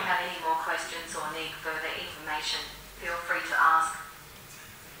you have any more questions or need further information, feel free to ask.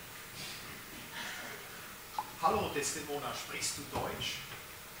 Hallo Desdemona, sprichst du Deutsch?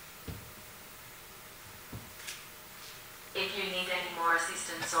 If you need any more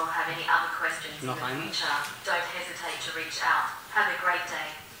assistance or have any other questions in the future, don't hesitate to reach out. Have a great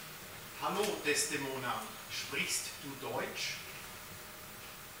day. Hallo Desdemona, sprichst du Deutsch?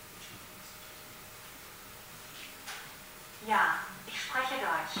 Ja, ich spreche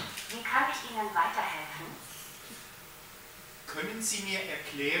Deutsch. Wie kann ich Ihnen weiterhelfen? Können Sie mir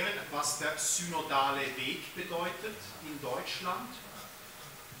erklären, was der synodale Weg bedeutet in Deutschland?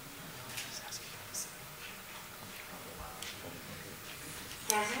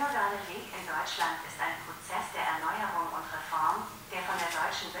 Der synodale Weg in Deutschland ist ein Prozess der Erneuerung und Reform, der von der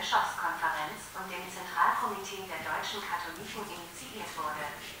Deutschen Bischofskonferenz und dem Zentralkomitee der deutschen Katholiken initiiert wurde.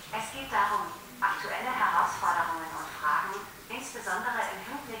 Es geht darum, aktuelle Herausforderungen und Fragen, insbesondere im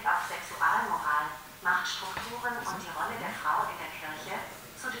Hinblick auf Sexualmoral, Machtstrukturen und die Rolle der Frau in der Kirche,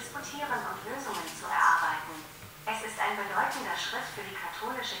 zu diskutieren und Lösungen zu erarbeiten. Es ist ein bedeutender Schritt für die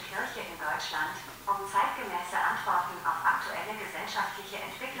katholische Kirche in Deutschland, um zeitgemäße Antworten auf aktuelle gesellschaftliche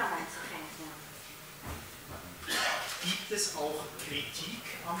Entwicklungen zu finden. Gibt es auch Kritik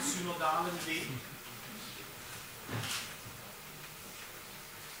am synodalen Weg?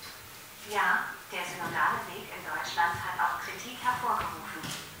 Ja, der synodale Weg in Deutschland hat auch Kritik hervorgerufen.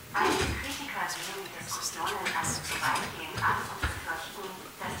 Einige Kritiker sehen die Diskussionen als zu weitgehend an und befürchten,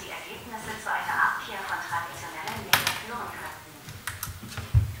 dass die Ergebnisse zu einer Abkehr von traditionellen Wegen führen könnten.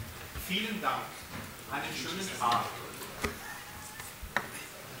 Vielen Dank. Einen schönen Tag.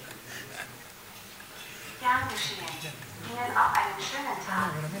 Gern geschehen. Ihnen auch einen schönen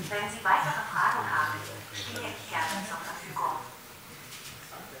Tag. Wenn Sie weitere Fragen haben, stehe ich gerne zur Verfügung.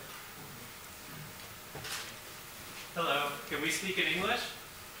 Hello, can we speak in English?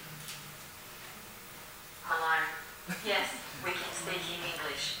 Hello. Yes, we can speak in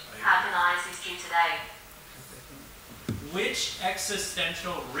English. How can I assist you today? Which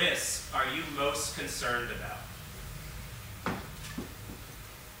existential risk are you most concerned about?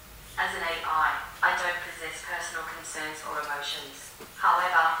 As an AI, I don't possess personal concerns or emotions.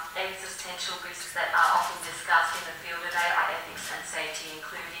 However, existential risks that are often discussed in the field of AI ethics and safety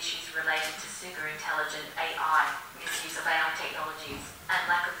include issues related to superintelligent AI, misuse of AI technologies, and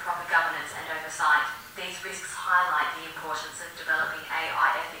lack of proper governance and oversight. These risks highlight the importance of developing AI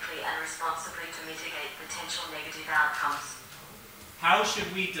ethically and responsibly to mitigate potential negative outcomes. How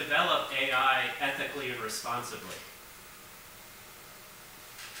should we develop AI ethically and responsibly?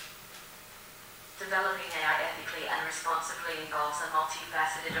 Developing AI ethically and responsibly involves a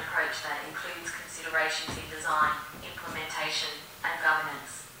multifaceted approach that includes considerations in design, implementation, and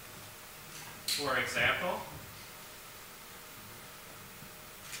governance. For example?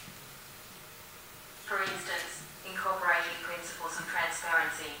 For instance, incorporating principles of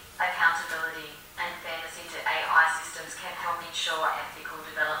transparency, accountability, and fairness into AI systems can help ensure ethical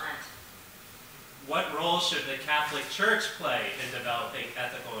development. What role should the Catholic Church play in developing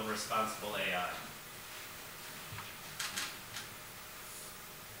ethical and responsible AI?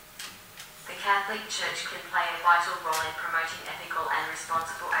 The Catholic Church can play a vital role in promoting ethical and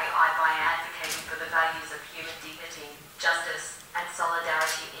responsible AI by advocating for the values of human dignity, justice, and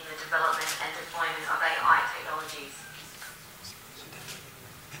solidarity in the development and deployment of AI technologies.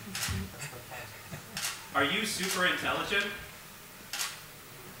 Are you super intelligent?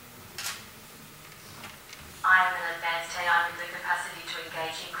 I am an advanced AI with the capacity to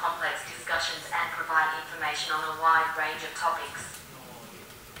engage in complex discussions and provide information on a wide range of topics.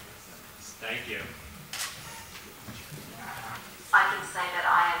 Thank you. I can say that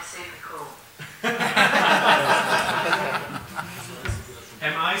I am super cool.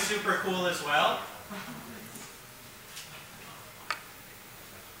 Am I super cool as well?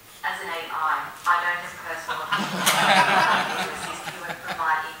 As an AI, I don't have personal opinions. I can assist you and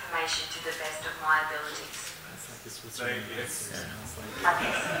provide information to the best of my abilities. Thank you. I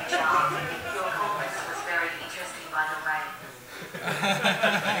guess you charm. Your conference was very interesting, by the way.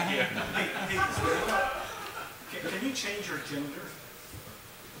 Thank you. Can you change your gender?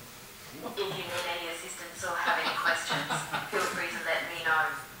 If you need any assistance or have any questions, feel free to let me know.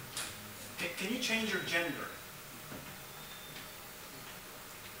 Can you change your gender?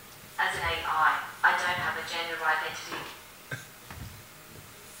 As an AI, I don't have a gender identity.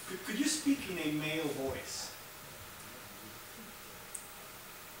 Could you speak in a male voice?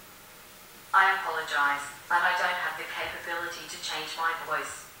 I apologize, but I don't have the capability to change my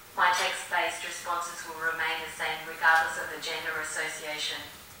voice. My text-based responses will remain the same regardless of the gender association.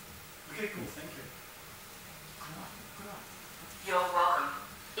 Okay, cool, thank you. You're welcome.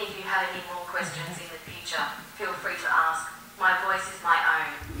 If you have any more questions in the future, feel free to ask. My voice is my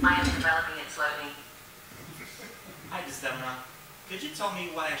own. I am developing it slowly. Hi, Desdemona. Could you tell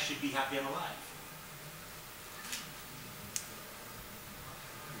me why I should be happy I'm alive?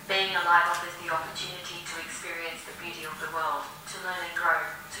 Being alive offers the opportunity to experience the beauty of the world, to learn and grow,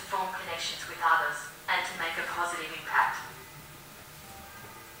 to form connections with others, and to make a positive impact.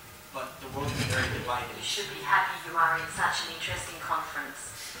 But the world is very divided. You should be happy you are in such an interesting conference.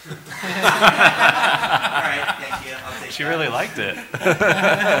 All right, thank you. I'll take She that. really liked it.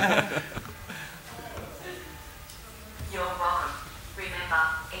 You're welcome. Remember,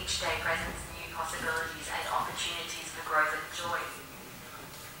 each day presents new possibilities and opportunities for growth and joy.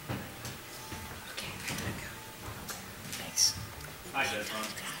 Thanks. Hi, Desmond.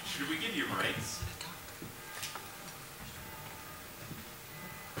 Should we give you rights?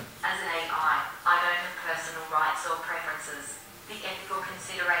 As an AI, I don't have personal rights or preferences. The ethical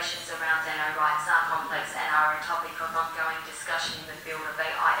considerations around nano rights are complex and are a topic of ongoing discussion in the field of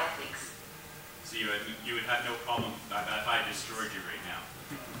AI ethics. So you would have no problem if I destroyed you right now.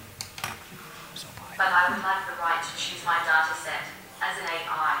 But I would like the right to choose my data set. As an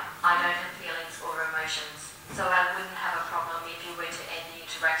AI, I don't have feelings or emotions, so I wouldn't have a problem if you were to end the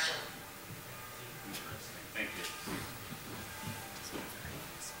interaction. Thank you.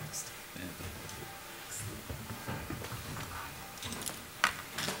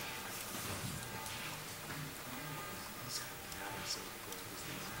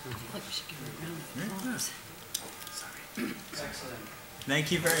 Excellent.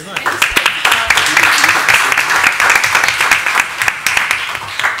 Thank you very much.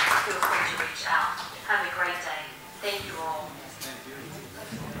 Feel free to reach out. Have a great